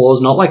retractable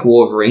claws, not like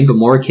Wolverine, but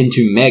more akin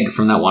to Meg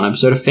from that one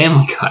episode of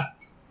Family Guy.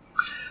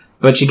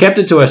 But she kept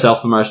it to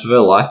herself for most of her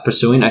life,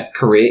 pursuing a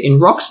career in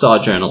rock star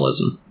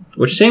journalism,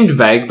 which seemed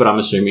vague, but I'm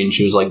assuming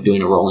she was like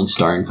doing a Rolling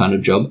Stone kind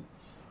of job.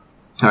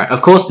 Alright,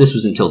 of course this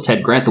was until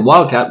Ted Grant, the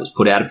Wildcat, was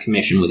put out of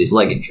commission with his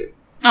leg injury.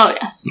 Oh,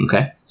 yes.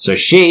 Okay, so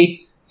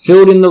she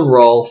filled in the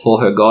role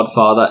for her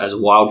godfather as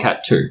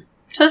Wildcat 2.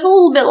 So it's a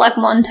little bit like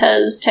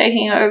Montez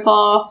taking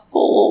over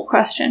for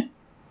Question.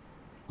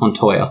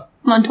 Montoya.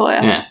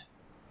 Yeah.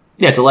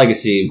 Yeah, it's a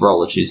legacy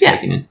role that she's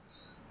taking in.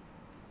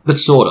 But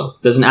sort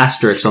of. There's an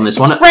asterisk on this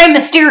one. It's Rey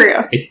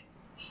Mysterio.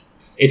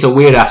 It's a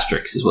weird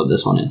asterisk is what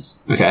this one is.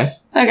 Okay?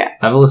 Okay.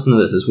 Have a listen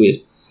to this. It's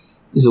weird.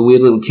 There's a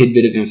weird little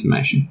tidbit of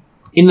information.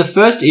 In the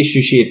first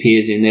issue she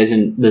appears in,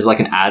 there's like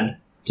an ad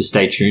to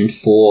stay tuned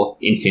for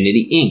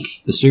Infinity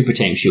Inc., the super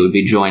team she would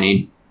be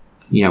joining,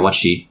 you know, once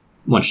she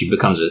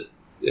becomes a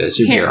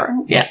superhero.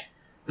 Hero. Yeah.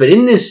 But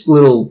in this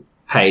little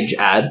page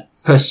ad,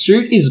 her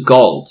suit is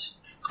gold,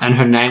 and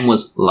her name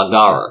was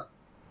Lagaro.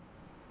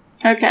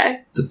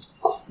 Okay.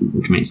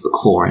 Which means the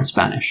claw in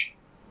Spanish.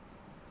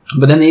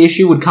 But then the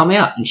issue would come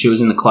out, and she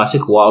was in the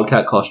classic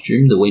Wildcat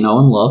costume that we know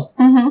and love,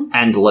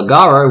 and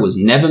Lagaro was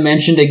never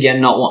mentioned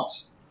again, not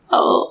once.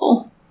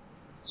 Oh.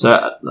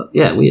 So,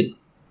 yeah, weird.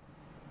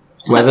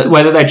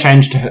 Whether they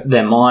changed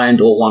their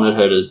mind or wanted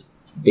her to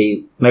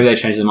be... Maybe they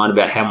changed their mind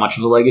about how much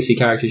of a legacy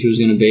character she was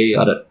going to be.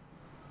 I don't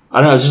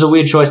know. It's just a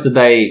weird choice that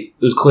it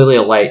was clearly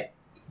a late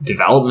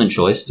development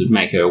choice to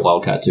make her a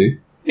Wildcat too.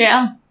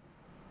 Yeah.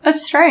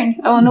 That's strange.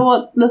 I wonder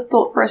what the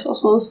thought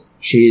process was.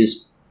 She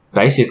is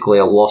basically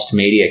a lost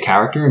media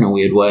character in a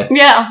weird way.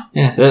 Yeah.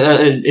 Yeah.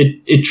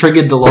 It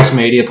triggered the lost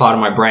media part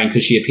of my brain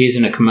because she appears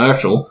in a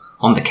commercial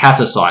on the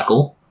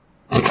Catacycle,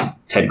 which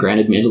Ted Grant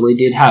admittedly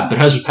did have, but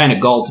hers was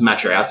painted gold to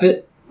match her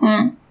outfit.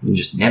 And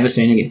just never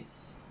seen again.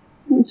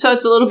 So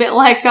it's a little bit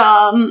like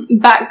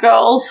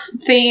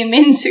Batgirl's theme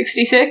in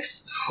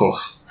 66.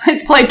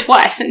 It's played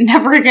twice and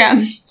never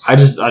again. I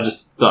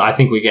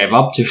think we gave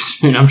up too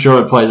soon. I'm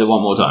sure it plays it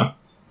one more time.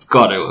 It's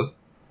got to have.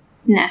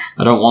 Nah.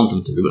 I don't want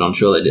them to, but I'm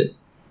sure they did.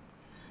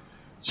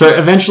 So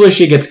eventually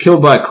she gets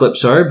killed by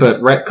Eclipso,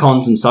 but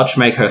retcons and such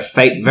make her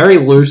fate very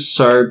loose,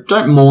 so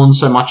don't mourn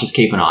so much as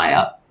keep an eye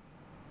out.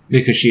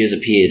 Because she has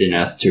appeared in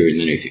Earth 2 in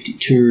the New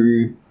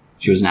 52.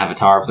 She was an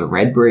avatar of the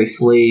Red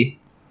briefly.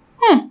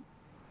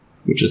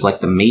 Which is like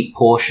the meat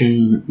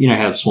portion. You know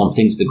how Swamp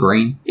Thing's the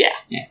green? Yeah.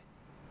 Yeah.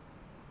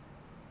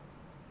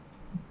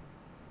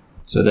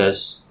 So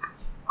there's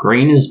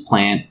green is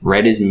plant,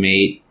 red is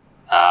meat,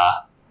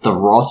 the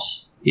rot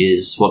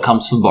is what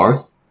comes for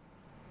both.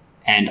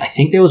 And I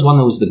think there was one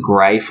that was the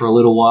grey for a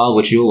little while,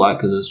 which you'll like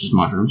because it's just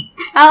mushrooms.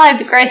 I like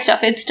the grey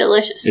stuff. It's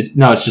delicious. It's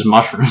just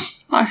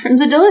mushrooms.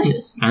 Mushrooms are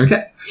delicious.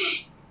 Okay.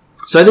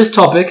 So this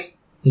topic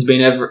has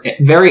been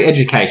very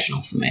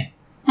educational for me.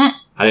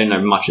 I didn't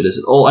know much of this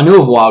at all. I knew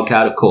of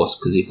Wildcat, of course,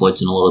 because he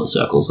floats in a lot of the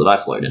circles that I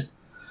float in.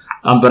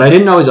 But I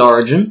didn't know his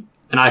origin,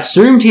 and I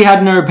assumed he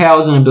had no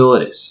powers and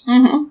abilities.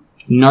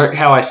 Note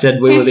how I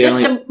said we were the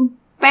only... He's just a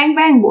bang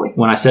bang boy.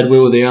 When I said we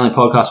were the only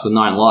podcast with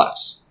 9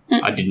 lives,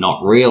 I did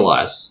not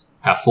realise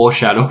how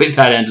foreshadowy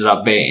that ended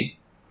up being.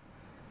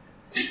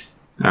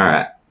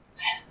 Alright.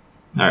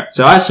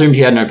 So I assumed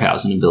he had no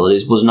powers and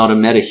abilities, was not a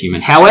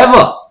metahuman.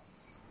 However,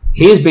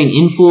 he has been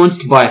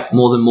influenced by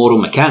more than mortal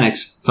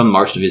mechanics for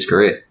most of his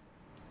career.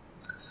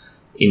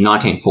 In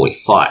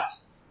 1945,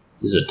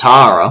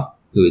 Zatara,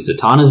 who is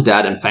Zatanna's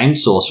dad and famed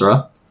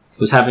sorcerer,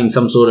 was having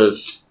some sort of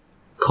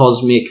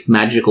cosmic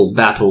magical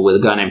battle with a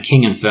guy named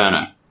King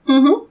Inferno.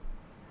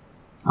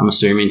 I'm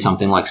assuming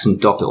something like some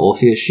Dr.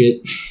 Orpheus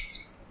shit.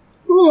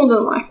 More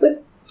than likely.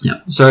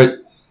 Yeah. So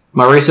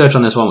my research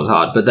on this one was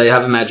hard, but they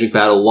have a magic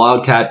battle.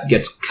 Wildcat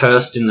gets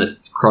cursed in the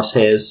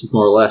crosshairs,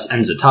 more or less,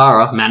 and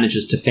Zatara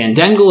manages to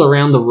fandangle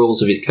around the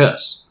rules of his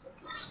curse.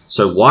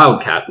 So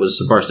Wildcat was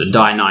supposed to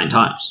die 9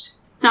 times.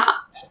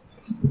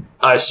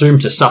 I assume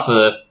to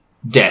suffer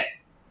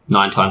death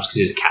 9 times because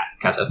he's a cat.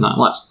 Cats have 9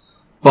 lives.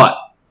 But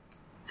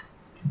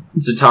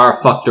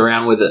Zatara fucked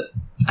around with it,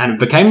 and it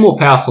became more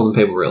powerful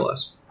than people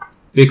realize.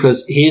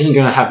 Because he isn't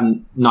going to have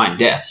 9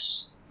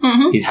 deaths.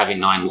 Mm-hmm. He's having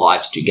 9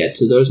 lives to get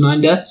to those 9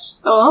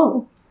 deaths.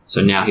 Oh.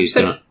 So now he's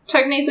going to...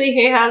 Technically,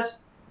 he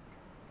has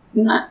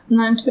 9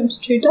 times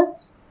 2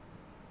 deaths?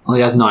 Well,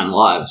 he has 9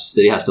 lives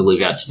that he has to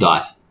live out to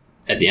die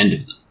at the end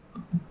of them.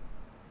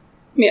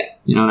 Yeah.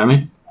 You know what I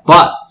mean?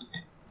 But,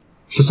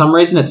 for some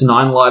reason, it's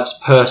 9 lives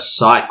per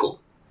cycle.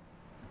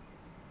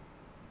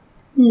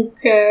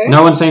 Okay.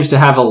 No one seems to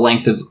have a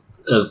length of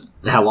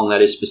how long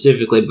that is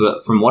specifically,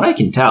 but from what I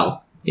can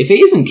tell, if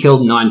he isn't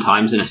killed 9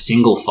 times in a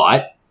single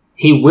fight,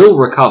 he will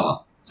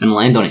recover and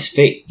land on his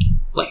feet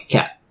like a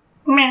cat.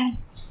 Meh.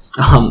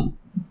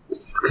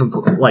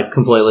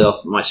 Completely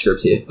off my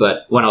script here,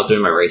 but when I was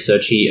doing my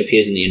research, he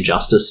appears in the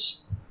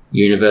Injustice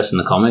universe in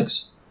the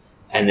comics,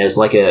 and there's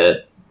like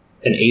an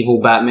evil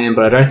Batman,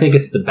 but I don't think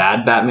it's the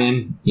bad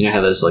Batman. You know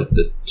how there's like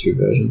the 2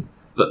 versions?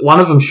 But one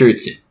of them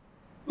shoots him.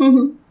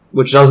 Mm-hmm.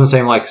 Which doesn't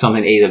seem like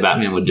something either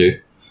Batman would do.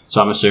 So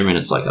I'm assuming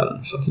it's like, I don't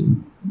know,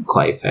 fucking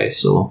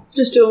Clayface or...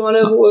 Just doing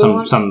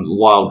whatever some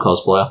wild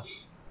cosplayer.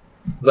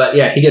 But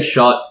yeah, he gets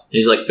shot, and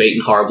he's like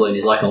beaten horribly, and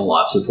he's like on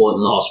life support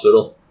in the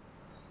hospital.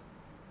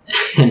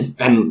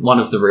 and one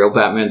of the real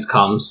Batmans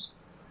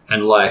comes,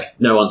 and like,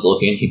 no one's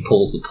looking, he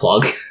pulls the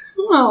plug.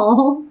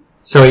 Oh.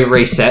 So he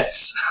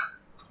resets.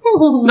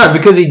 No,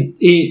 because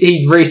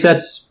he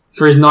resets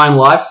for his 9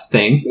 life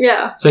thing.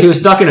 Yeah. So he was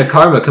stuck in a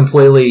coma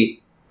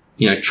completely...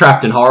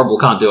 trapped and horrible,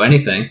 can't do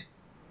anything.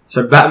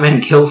 So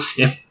Batman kills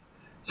him.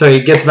 So he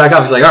gets back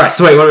up, he's like, alright,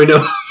 sweet, what do we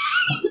do?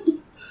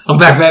 I'm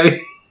back,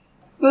 baby.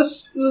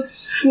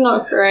 That's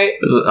not great.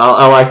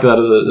 I like that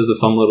as a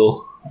fun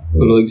little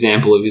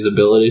example of his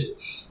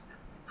abilities.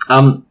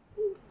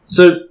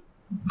 So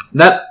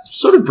that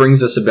sort of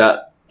brings us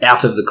about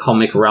out of the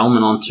comic realm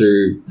and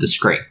onto the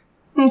screen.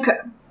 Okay.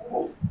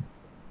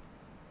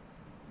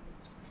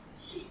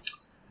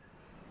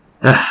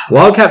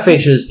 Wildcat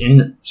features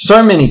in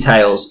so many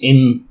tales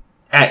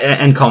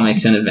and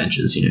comics and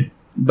adventures,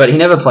 but he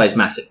never plays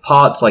massive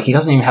parts. Like, he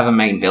doesn't even have a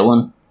main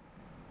villain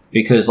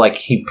because, like,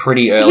 he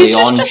pretty early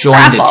on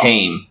joined a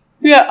team.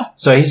 Yeah.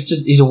 So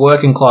he's a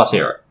working class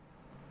hero,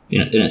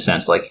 in a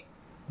sense. Like,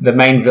 the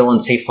main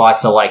villains he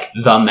fights are like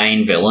the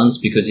main villains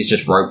because he's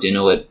just roped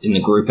into it in the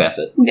group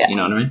effort. Yeah. You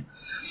know what I mean?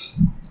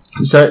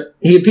 So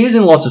he appears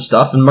in lots of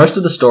stuff, and most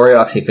of the story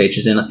arcs he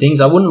features in are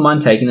things I wouldn't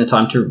mind taking the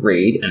time to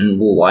read, and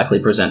will likely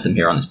present them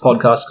here on this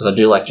podcast because I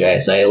do like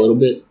JSA a little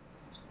bit.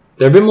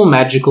 They're a bit more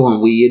magical and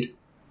weird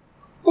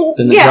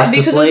than the Justice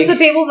because League. it's the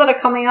people that are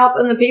coming up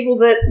and the people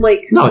that,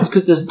 like... No, it's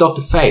because there's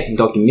Dr. Fate and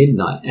Dr.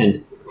 Midnight, and...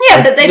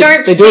 Yeah, but they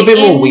don't They do a bit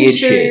more weird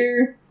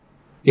shit.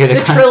 Yeah,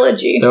 the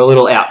trilogy. They're a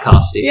little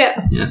outcasty.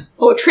 Yeah.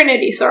 Or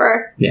Trinity,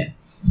 sorry. Yeah.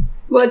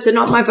 Words are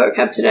not my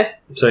vocab today.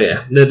 So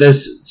yeah,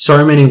 there's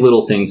so many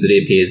little things that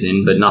he appears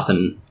in, but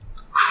nothing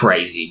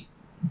crazy.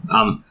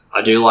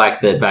 I do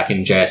like that back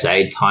in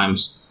JSA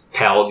times,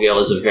 Power Girl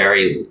is a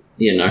very,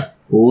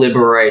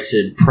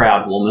 liberated,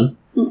 proud woman,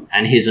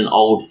 and he's an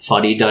old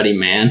fuddy-duddy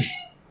man.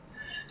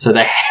 So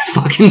they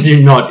fucking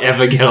do not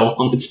ever get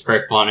along. It's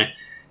very funny.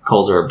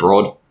 Calls her a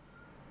broad.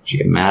 She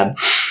get mad.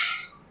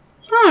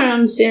 I don't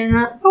understand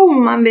that. I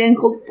wouldn't mind being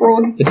called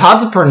broad. It's hard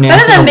to pronounce.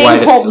 It's better than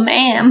being called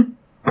ma'am.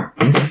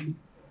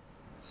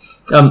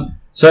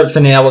 So for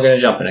now, we're going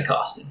to jump into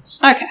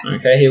castings.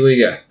 Okay, here we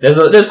go.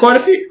 There's quite a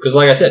few, because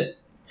like I said,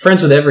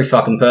 friends with every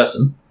fucking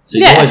person. So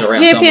he's always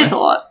around he somewhere. appears a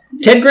lot.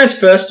 Ted Grant's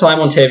first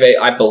time on TV,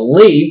 I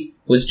believe,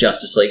 was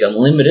Justice League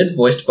Unlimited,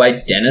 voiced by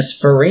Dennis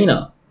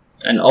Farina,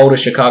 an older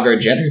Chicago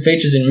gent who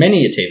features in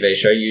many a TV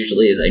show,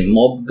 usually as a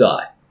mob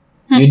guy.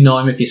 You'd know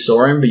him if you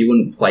saw him, but you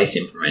wouldn't place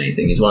him from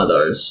anything. He's one of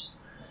those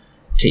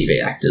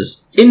TV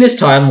actors. In this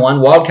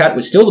timeline, Wildcat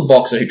was still the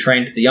boxer who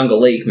trained the younger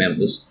League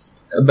members,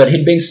 but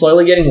he'd been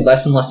slowly getting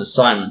less and less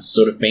assignments,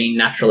 sort of being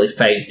naturally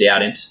phased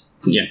out into,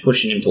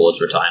 pushing him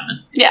towards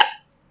retirement. Yeah.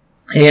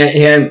 He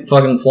ain't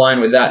fucking flying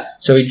with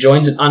that, so he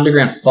joins an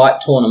underground fight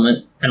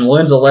tournament and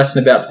learns a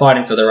lesson about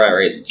fighting for the right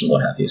reasons and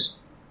what have you.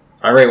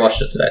 I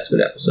rewatched it today. It's a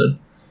good episode.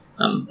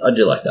 I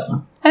do like that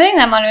one. I think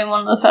that might have been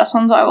one of the first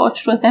ones I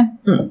watched with him.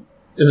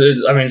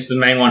 It's the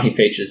main one he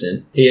features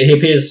in. He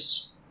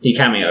appears, he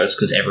cameos,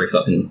 because every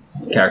fucking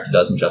character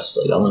does in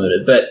Justice League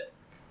Unlimited, but,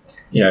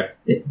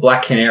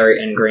 Black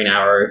Canary and Green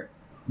Arrow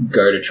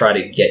go to try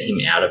to get him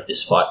out of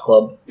this fight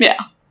club. Yeah.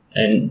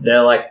 And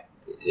they're like,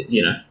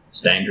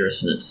 it's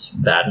dangerous and it's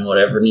bad and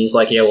whatever, and he's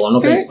like, yeah, well, I'm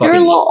not being fucking... You're a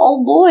little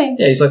old boy.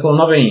 Yeah, he's like, well, I'm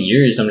not being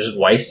used, I'm just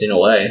wasting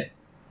away.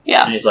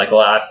 Yeah. And he's like, well,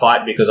 I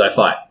fight because I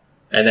fight.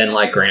 And then,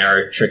 Green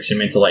Arrow tricks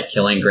him into,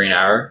 killing Green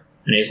Arrow,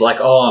 and he's like,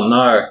 oh,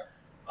 no,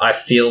 I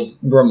feel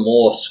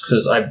remorse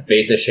because I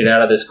beat the shit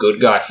out of this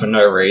good guy for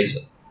no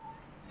reason.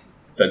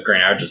 But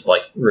Green Arrow just,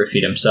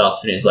 roofied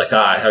himself, and he's like,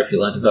 I hope you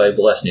learned a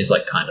valuable lesson. He's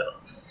like, kind of.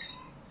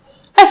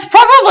 That's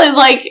probably,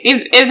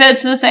 if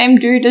it's the same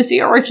dude as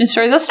the origin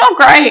story, that's not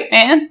great,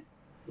 man.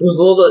 It was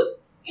all the...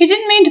 He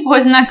didn't mean to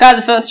poison that guy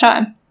the first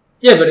time.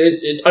 Yeah, but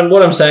and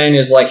what I'm saying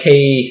is,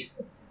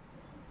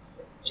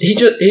 He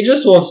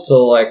just wants to,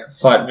 like,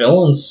 fight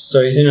villains,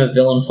 so he's in a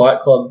villain fight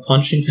club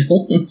punching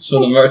villains for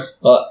the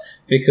most part,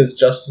 because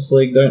Justice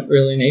League don't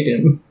really need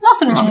him.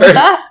 Nothing wrong with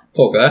that.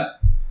 Poor guy.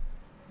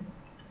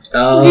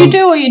 You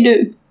do what you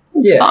do.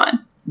 It's fine.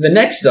 The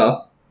next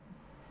up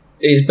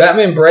is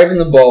Batman Brave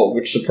and the Bold,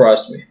 which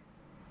surprised me.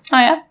 Oh,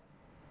 yeah?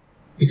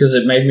 Because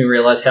it made me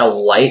realise how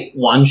late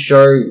one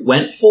show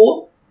went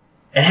for,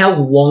 and how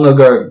long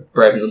ago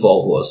Brave and the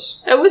Bold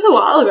was. It was a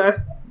while ago.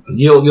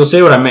 You'll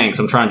see what I mean, because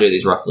I'm trying to do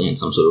these roughly in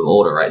some sort of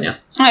order right now.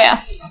 Oh,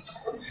 yeah.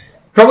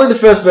 Probably the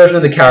first version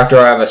of the character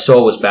I ever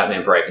saw was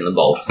Batman Brave and the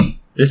Bold.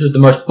 This is the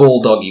most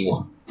bulldoggy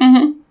one.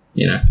 Mm-hmm.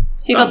 You know.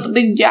 He got the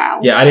big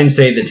jowls. Yeah, I didn't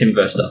see the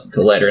Timverse stuff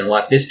until later in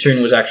life. This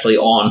tune was actually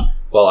on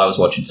while I was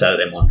watching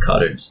Saturday morning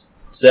cartoons.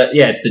 So,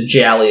 yeah, it's the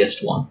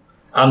jowliest one.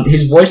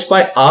 He's voiced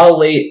by R.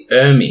 Lee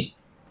Ermey,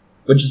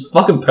 which is a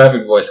fucking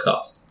perfect voice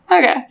cast.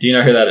 Okay. Do you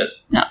know who that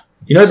is? No.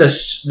 You know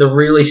the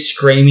really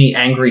screamy,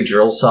 angry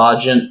drill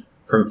sergeant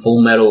from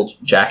Full Metal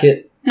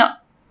Jacket? No.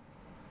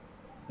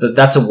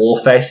 That's a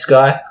Warface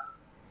guy?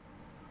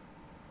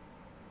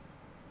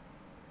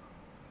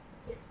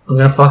 I'm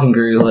gonna fucking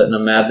Google it, and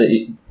I'm mad that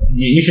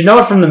you should know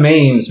it from the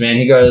memes, man.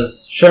 He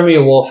goes, "Show me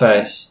your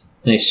Warface,"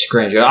 and he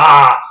screams, you go,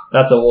 "Ah,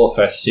 that's a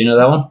Warface." Do you know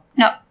that one?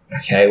 No.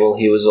 Okay, well,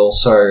 he was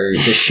also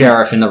the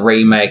sheriff in the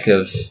remake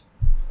of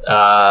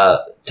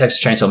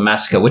Texas Chainsaw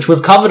Massacre, which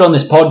we've covered on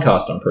this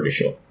podcast, I'm pretty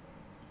sure.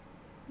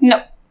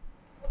 No.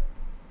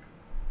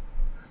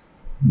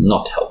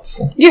 Not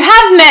helpful. You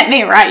have met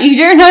me, right? You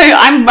do know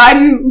I'm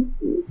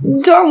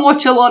don't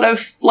watch a lot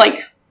of,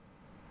 like...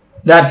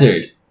 That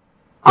dude.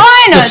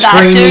 I know the that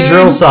screamy dude.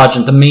 drill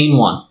sergeant, the mean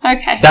one.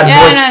 Okay. That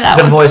yeah, voice, I know that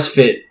the one. voice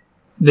fit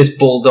this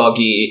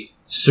bulldoggy,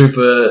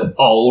 super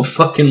old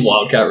fucking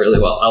Wildcat really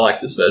well. I like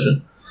this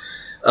version.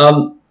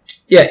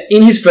 Yeah,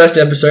 in his first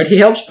episode, he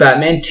helps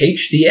Batman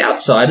teach the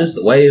outsiders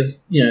the way of,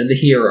 the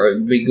hero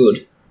to be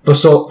good.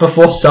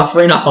 Before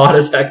suffering a heart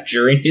attack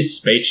during his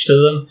speech to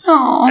them.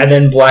 Aww. And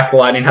then Black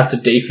Lightning has to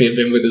defib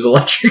him with his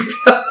electric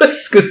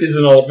powers because he's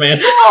an old man.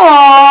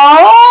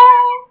 Aww.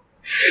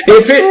 He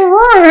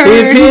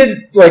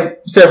appeared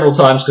like several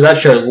times because that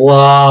show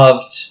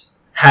loved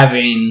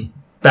having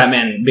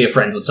Batman be a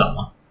friend with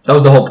someone. That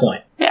was the whole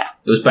point. Yeah.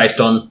 It was based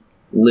on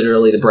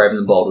literally The Brave and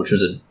the Bold, which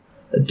was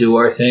a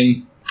duo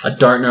thing. I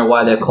don't know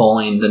why they're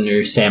calling the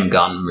new Sam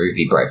Gunn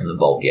movie Brave and the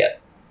Bold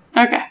yet.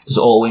 Okay. Because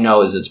all we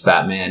know is it's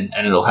Batman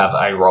and it'll have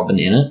a Robin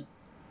in it.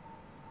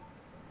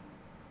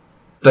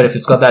 But if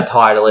it's got that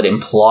title, it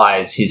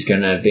implies he's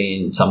going to be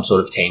in some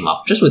sort of team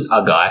up, just with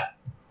a guy.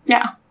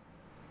 Yeah.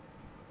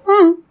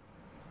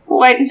 We'll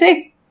wait and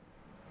see.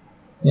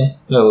 Yeah.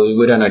 No,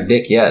 we don't know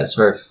Dick yet. It's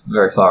very,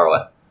 very far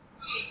away.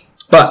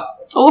 But...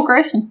 Or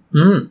Grayson.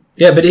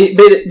 Yeah, but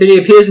he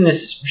appears in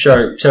this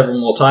show several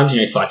more times.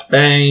 He fights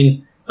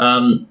Bane.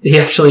 He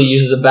actually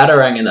uses a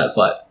Batarang in that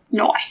fight.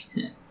 Nice.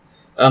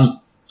 Yeah.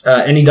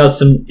 And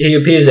he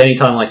appears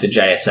anytime like the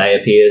JSA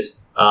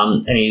appears.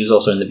 And he was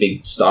also in the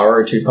big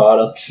Starro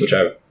two-parter, which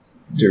I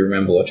do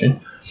remember watching.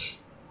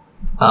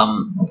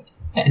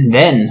 And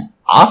then,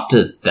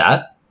 after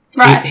that,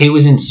 right. he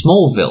was in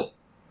Smallville.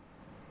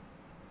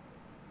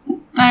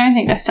 I don't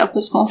think I stuck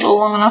with Smallville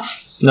long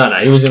enough. No,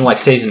 he was in like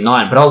season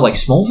 9, but I was like,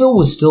 Smallville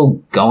was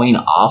still going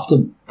after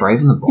Brave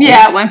and the Bold?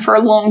 Yeah, it went for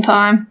a long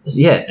time.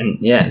 Yeah,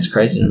 it's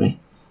crazy to me.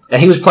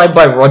 And he was played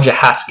by Roger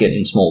Haskett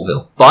in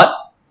Smallville,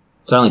 but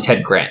it's only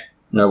Ted Grant.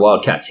 No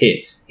Wildcats here.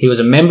 He was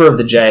a member of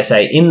the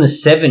JSA in the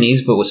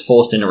 70s, but was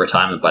forced into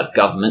retirement by the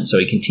government, so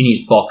he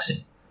continues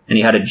boxing. And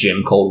he had a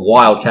gym called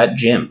Wildcat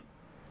Gym.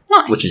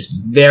 Nice. Which is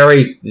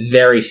very,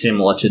 very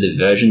similar to the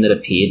version that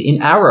appeared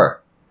in Arrow.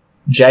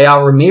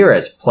 J.R.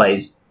 Ramirez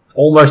plays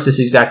almost this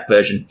exact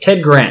version.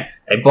 Ted Grant,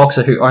 a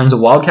boxer who owns a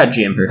Wildcat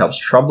Gym who helps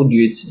troubled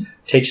youths,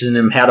 teaches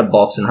them how to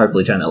box and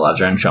hopefully turn their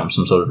lives around and show them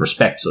some sort of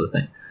respect sort of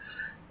thing.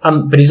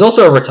 But he's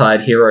also a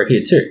retired hero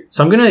here too.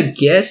 So I'm going to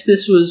guess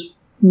this was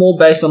more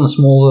based on the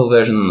Smallville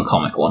version than the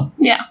comic one.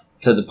 Yeah.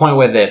 To the point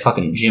where their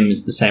fucking gym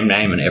is the same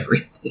name and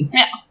everything.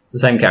 Yeah. It's the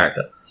same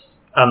character.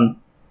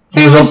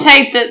 Who would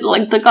take that,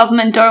 like, the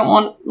government don't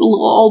want a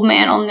little old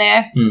man on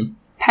their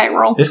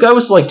payroll? This guy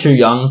was, like, too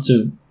young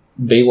to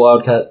be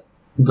Wildcat,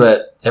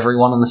 but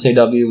everyone on the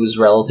CW was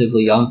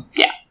relatively young.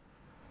 Yeah.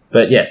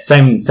 But, yeah,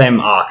 same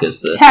arc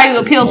as the... It's how you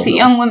appeal to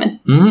young women.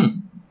 Mm-hmm.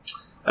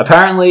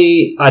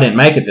 Apparently, I didn't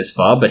make it this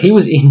far, but he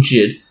was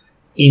injured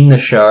in the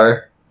show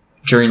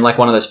during, like,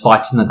 one of those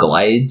fights in the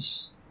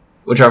Glades,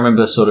 which I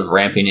remember sort of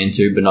ramping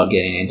into, but not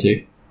getting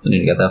into. I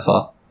didn't get that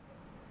far.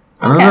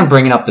 I remember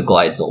bringing up the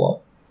Glades a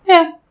lot.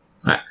 Yeah.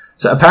 Right.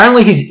 So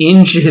apparently he's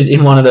injured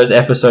in one of those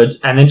episodes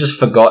and then just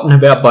forgotten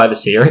about by the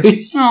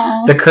series.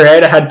 Aww. The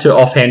creator had to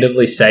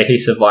offhandedly say he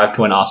survived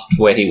when asked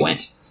where he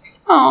went.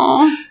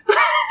 Aww.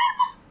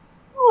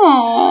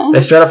 Aww. They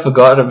straight up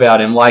forgot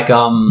about him, like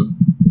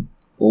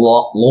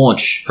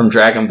Launch from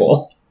Dragon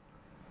Ball.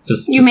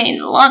 You mean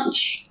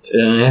lunch?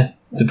 Yeah.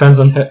 Depends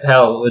on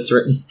how it's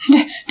written.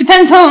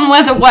 Depends on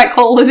whether White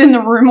Collar's in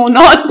the room or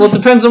not. Well, it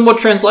depends on what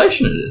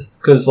translation it is.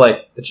 Because,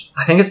 like,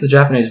 I think it's the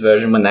Japanese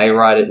version. When they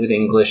write it with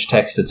English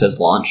text, it says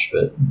lunch.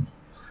 But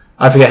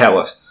I forget how it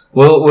works.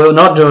 We're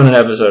not doing an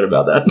episode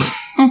about that.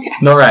 Okay.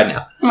 Not right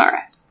now.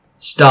 Alright.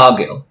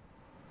 Stargirl.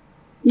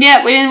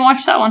 Yeah, we didn't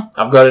watch that one.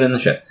 I've got it in the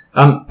show.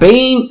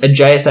 Being a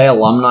JSA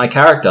alumni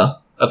character,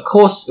 of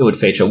course it would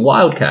feature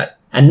Wildcat.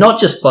 And not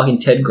just fucking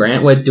Ted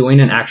Grant, we're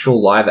doing an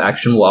actual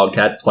live-action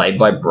Wildcat played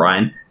by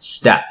Brian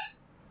Staff.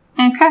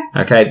 Okay.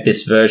 Okay,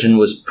 this version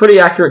was pretty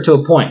accurate to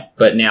a point,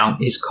 but now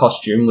his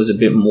costume was a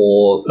bit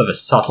more of a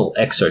subtle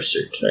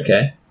exosuit,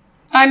 okay?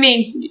 I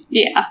mean,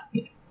 yeah.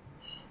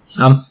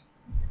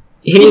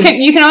 Here's,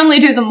 You can only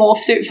do the morph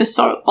suit for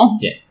so long.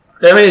 yeah.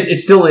 I mean,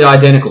 it's still the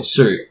identical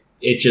suit.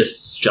 It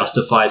just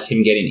justifies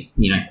him getting,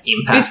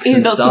 impacts He's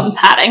and got stuff. some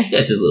padding.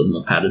 Yes, it's a little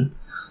more padded.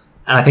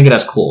 And I think it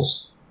has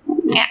claws.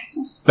 Yeah.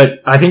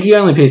 But I think he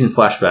only appears in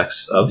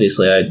flashbacks.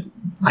 Obviously,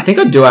 I think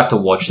I do have to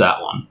watch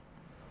that one.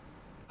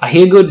 I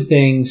hear good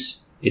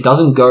things. It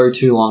doesn't go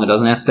too long. It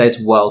doesn't have to say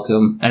it's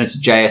welcome. And it's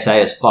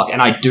JSA as fuck.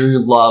 And I do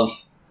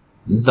love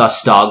the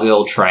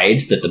Stargirl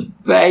trade that the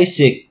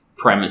basic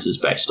premise is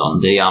based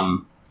on.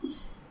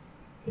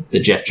 The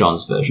Jeff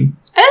Johns version.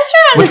 I just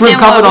don't Which we've understand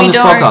covered why on we this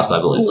don't, podcast, I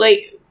believe.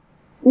 Like,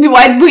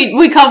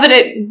 we covered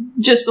it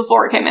just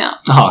before it came out.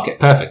 Oh, okay.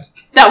 Perfect.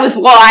 That was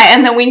why,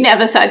 and then we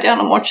never sat down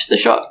and watched the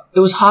show. It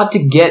was hard to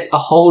get a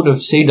hold of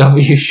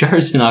CW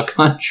shows in our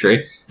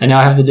country. And now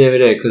I have the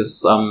DVD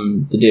because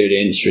the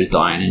DVD industry is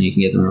dying and you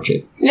can get them real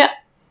cheap. Yeah.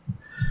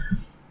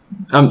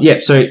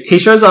 So he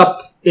shows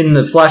up in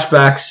the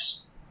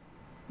flashbacks,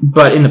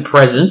 but in the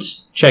present,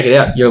 check it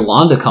out,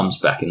 Yolanda comes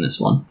back in this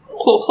one.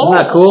 Isn't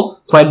that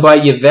cool? Played by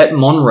Yvette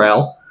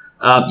Monreal,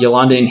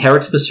 Yolanda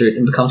inherits the suit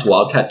and becomes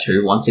Wildcat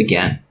 2 once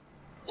again.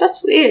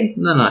 That's weird.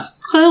 Isn't that nice?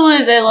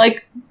 Clearly they,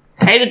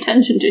 paid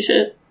attention to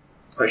shit.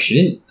 Oh,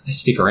 she didn't. They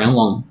stick around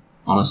long,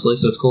 honestly,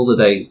 so it's cool that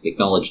they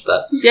acknowledged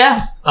that.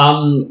 Yeah.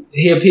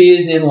 He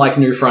appears in,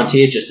 New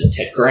Frontier just as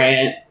Ted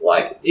Grant.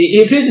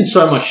 He appears in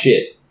so much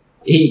shit.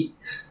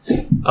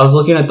 I was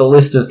looking at the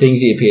list of things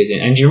he appears in,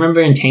 and do you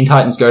remember in Teen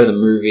Titans Go to the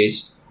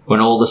Movies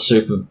when all the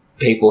super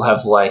people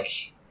have,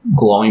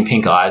 glowing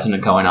pink eyes and are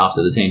going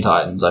after the Teen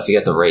Titans? I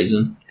forget the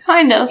reason.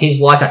 Kind of.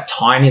 He's like a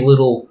tiny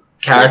little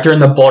character in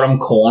the bottom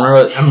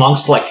corner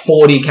amongst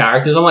 40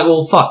 characters. I'm like,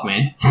 well, fuck,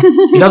 man.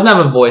 He doesn't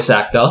have a voice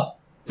actor.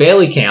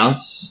 Barely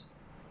counts.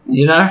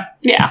 Yeah.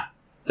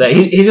 So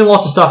he's in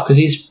lots of stuff because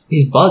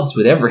he's buds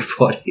with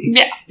everybody.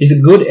 Yeah. He's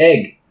a good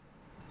egg.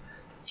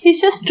 He's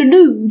just a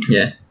dude.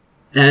 Yeah.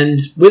 And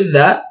with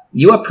that,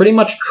 you are pretty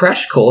much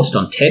crash coursed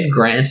on Ted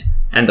Grant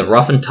and the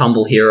rough and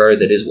tumble hero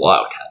that is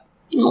Wildcat.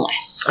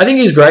 Nice. I think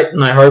he's great,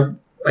 and I hope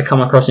I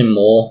come across him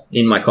more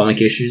in my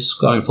comic issues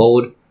going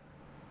forward.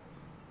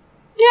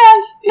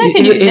 Yeah, I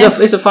can use him.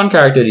 He's a fun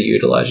character to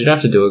utilise. You don't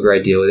have to do a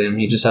great deal with him.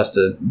 He just has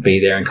to be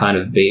there and kind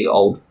of be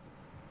old.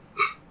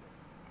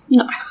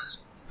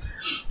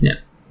 Nice. Yeah.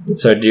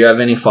 So, do you have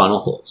any final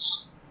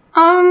thoughts?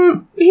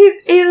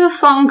 He's a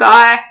fun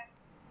guy.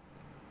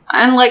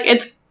 And,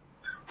 it's...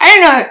 I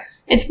don't know.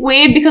 It's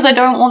weird because I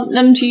don't want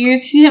them to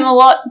use him a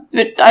lot,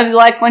 but I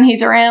like when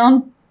he's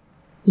around.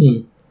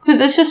 Because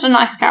it's just a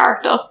nice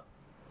character.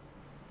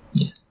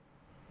 Yeah.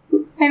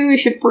 Maybe we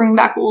should bring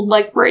back old,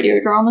 radio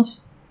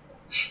dramas.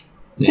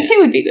 Because he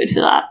would be good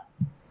for that.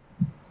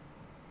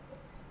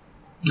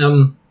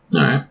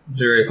 Alright.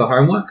 Is you ready for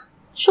homework?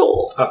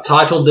 Sure. I've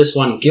titled this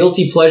one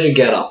Guilty Pleasure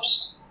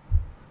Get-Ups.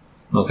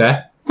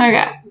 Okay?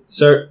 Okay.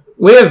 So,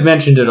 we have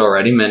mentioned it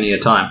already many a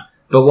time,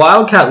 but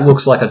Wildcat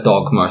looks like a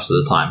dog most of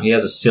the time. He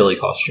has a silly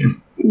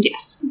costume.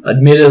 Yes.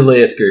 Admittedly,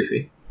 it's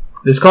goofy.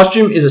 This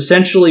costume is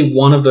essentially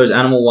one of those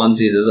animal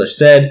onesies, as I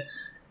said,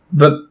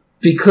 but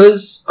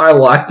because I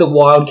like that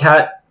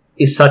Wildcat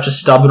is such a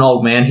stubborn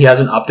old man, he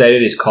hasn't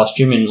updated his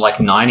costume in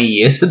 90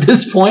 years at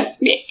this point.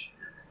 Yeah.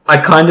 I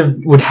kind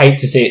of would hate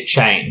to see it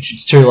change.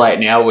 It's too late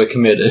now, we're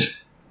committed.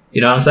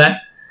 You know what I'm saying?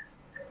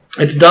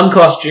 It's a dumb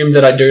costume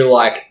that I do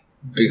like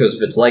because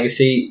of its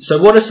legacy.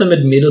 So what are some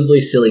admittedly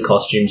silly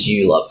costumes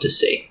you love to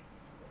see?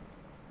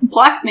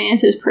 Black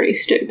Manta's pretty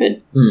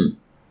stupid. It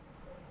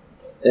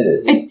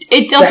is. It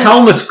The doesn't...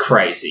 helmet's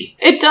crazy.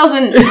 It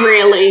doesn't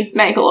really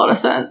make a lot of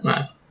sense.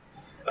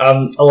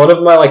 No. A lot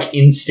of my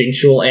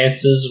instinctual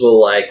answers were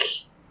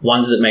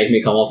ones that make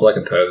me come off like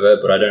a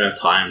pervert, but I don't have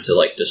time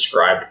to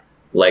describe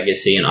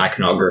legacy and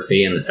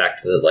iconography and the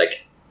fact that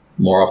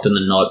more often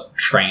than not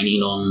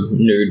training on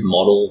nude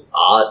model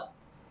art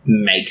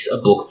makes a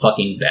book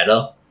fucking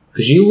better.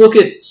 Because you look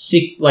at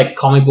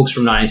comic books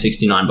from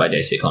 1969 by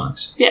DC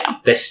Comics. Yeah.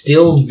 They're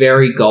still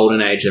very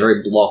golden age, they're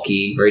very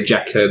blocky, very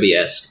Jack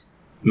Kirby-esque.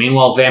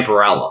 Meanwhile,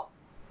 Vampirella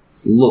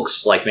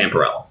looks like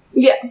Vampirella.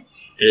 Yeah.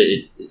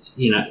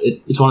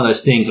 It's one of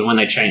those things, and when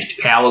they changed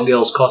Power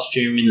Girl's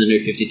costume in the New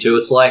 52,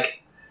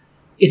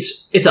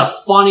 it's a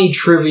funny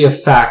trivia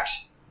fact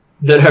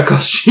that her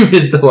costume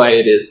is the way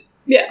it is.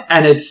 Yeah.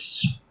 And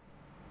it's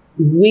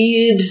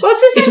weird. Well,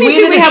 it's the same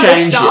issue we have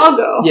with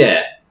Stargirl.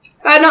 Yeah.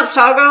 Not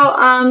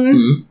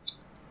Stargirl,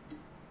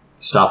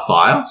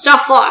 Starfire?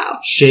 Starfire.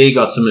 She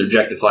got some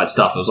objectified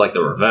stuff. It was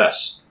the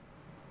reverse.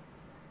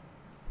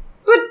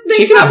 But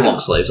She can have long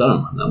sleeves. I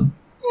don't mind them.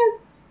 Yeah.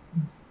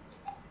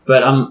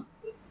 But,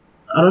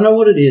 I don't know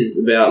what it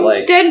is about,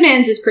 like... Dead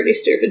Man's is pretty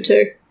stupid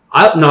too.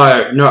 No,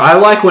 I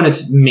like when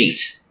it's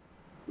meat.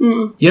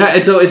 Mm. You know,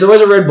 it's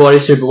always a red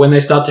bodysuit, but when they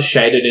start to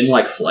shade it in,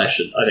 like, flesh,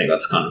 I think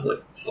that's kind of, like,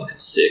 fucking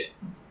sick.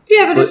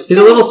 Yeah, but it's... He's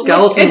a little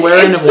skeleton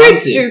wearing a onesie.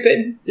 It's pretty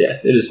stupid. Yeah,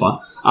 it is fun.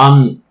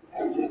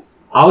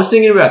 I was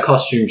thinking about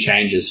costume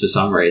changes for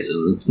some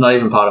reason. It's not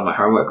even part of my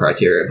homework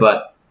criteria,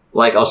 but,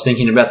 like, I was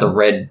thinking about the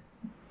red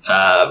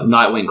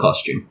Nightwing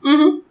costume.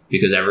 Mm-hmm.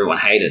 Because everyone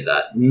hated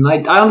that. And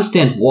I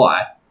understand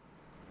why.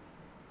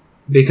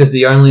 Because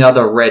the only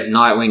other red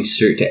Nightwing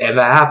suit to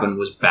ever happen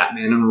was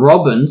Batman and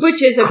Robin's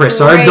Which is a Chris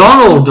great,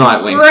 O'Donnell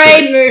Nightwing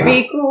great suit.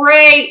 movie,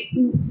 great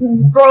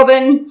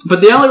Robin.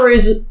 But the only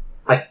reason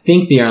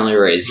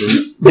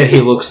that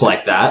he looks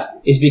like that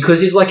is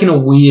because he's like in a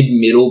weird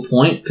middle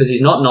point, because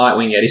he's not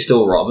Nightwing yet, he's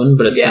still Robin,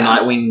 but it's the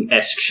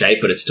Nightwing-esque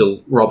shape, but it's still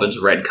Robin's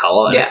red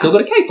colour, and it's still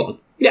got a cape on.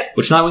 Yeah.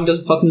 Which Nightwing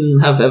doesn't fucking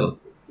have ever.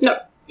 No.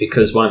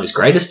 Because one of his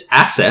greatest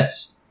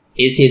assets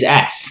is his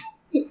ass.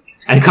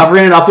 And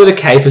covering it up with a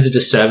cape is a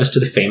disservice to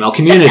the female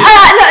community.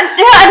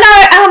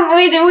 No,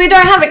 we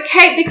don't have a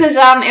cape because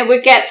it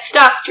would get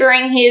stuck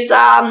during his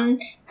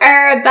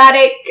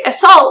aerobatic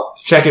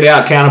assaults. Check it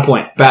out,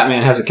 counterpoint.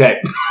 Batman has a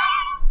cape.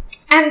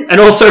 And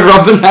also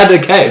Robin had a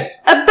cape.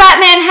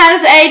 Batman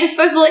has a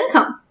disposable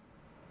income.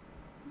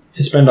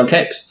 To spend on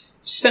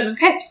capes.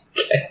 Okay.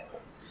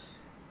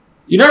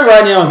 You know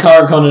right now in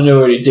current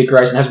continuity, Dick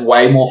Grayson has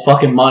way more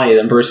fucking money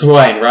than Bruce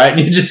Wayne, right? And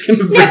you're just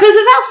gonna... Yeah, because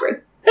of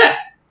Alfred. Yeah.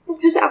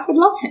 Because Alfred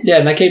loves him. Yeah,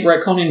 and they keep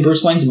retconning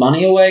Bruce Wayne's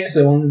money away because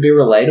they want him to be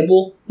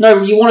relatable.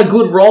 No, you want a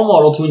good role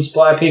model to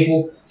inspire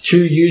people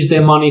to use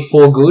their money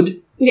for good.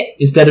 Yeah.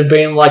 Instead of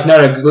being like,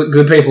 no,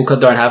 good people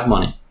don't have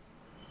money.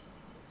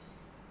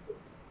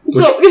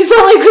 So it's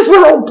only because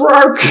we're all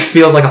broke. It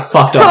feels like a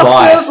fucked up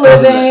bias,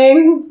 doesn't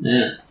it?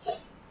 Yeah.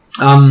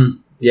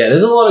 Yeah,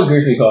 there's a lot of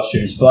goofy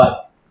costumes,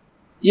 but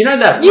you know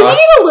that... You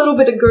need a little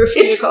bit of goof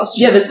in your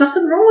costume. Yeah, there's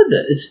nothing wrong with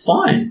it. It's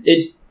fine.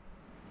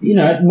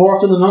 More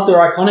often than not, they're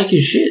iconic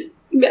as shit.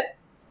 Yeah.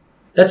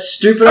 That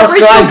stupid-ass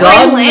Guy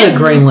Gardner in the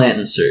Green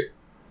Lantern suit.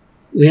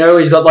 You know,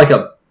 he's got like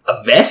a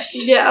vest?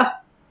 Yeah.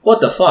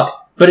 What the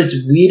fuck? But it's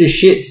weird as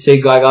shit to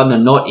see Guy Gardner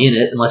not in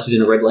it unless he's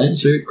in a Red Lantern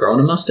suit, growing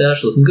a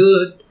mustache, looking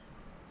good.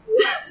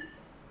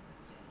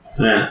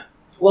 Yeah.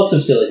 Lots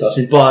of silly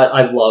costumes, but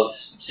I love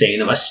seeing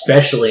them,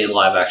 especially in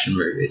live-action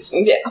movies.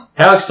 Yeah.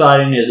 How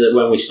exciting is it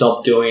when we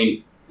stop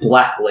doing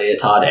black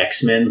leotard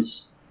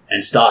X-Men's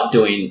and start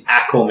doing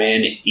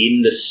Aquaman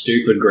in the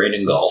stupid green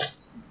and gold?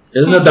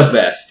 Isn't it the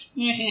best?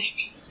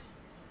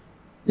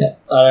 Yeah.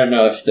 I don't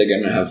know if they're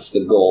going to have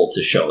the gall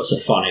to show us a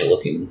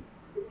funny-looking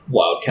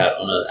Wildcat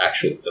on an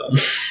actual film.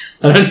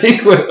 I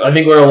think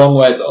we're a long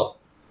ways off.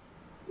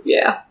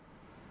 Yeah.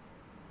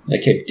 They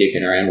keep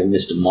dicking around with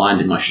Mr.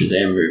 Mind in my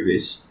Shazam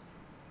movies.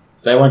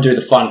 If they won't do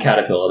the fun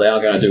caterpillar, they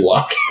are going to do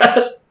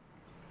Wildcat.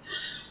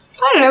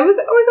 I don't know. We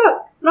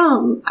got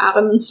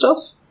Adam and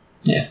stuff.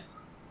 Yeah.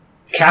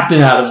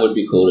 Captain Adam would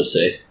be cool to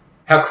see.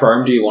 How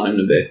chrome do you want him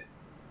to be?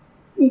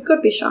 He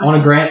could be shiny. On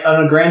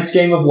a grand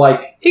scheme of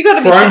like he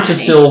gotta be chrome shiny. to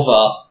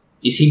silver,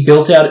 is he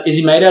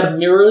made out of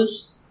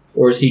mirrors?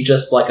 Or is he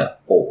just like a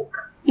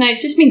fork? No,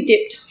 he's just been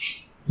dipped.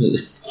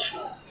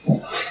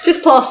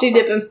 Just plastic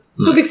dip him.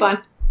 He'll be fine.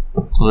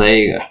 Well, there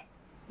you go.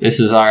 This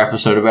is our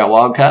episode about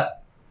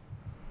Wildcat.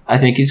 I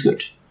think he's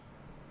good.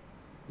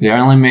 The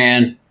only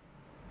man...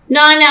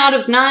 9 out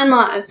of 9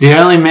 lives. The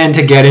only man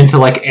to get into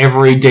like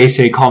every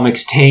DC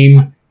Comics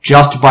team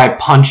just by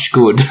punch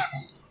good.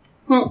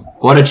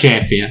 What a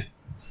champion.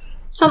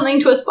 Something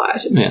to aspire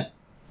to. Yeah.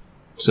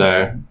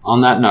 So,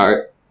 on that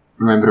note,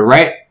 remember to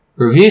rate,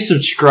 review,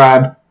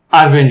 subscribe.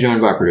 I've been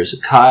joined by producer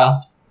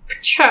Kyle.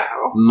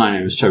 Ciao. My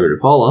name is Toby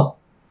DePola.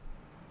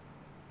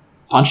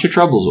 Punch your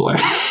troubles away.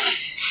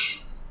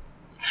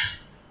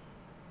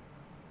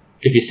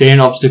 If you see an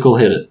obstacle,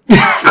 hit it.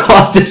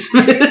 Class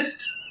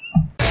dismissed.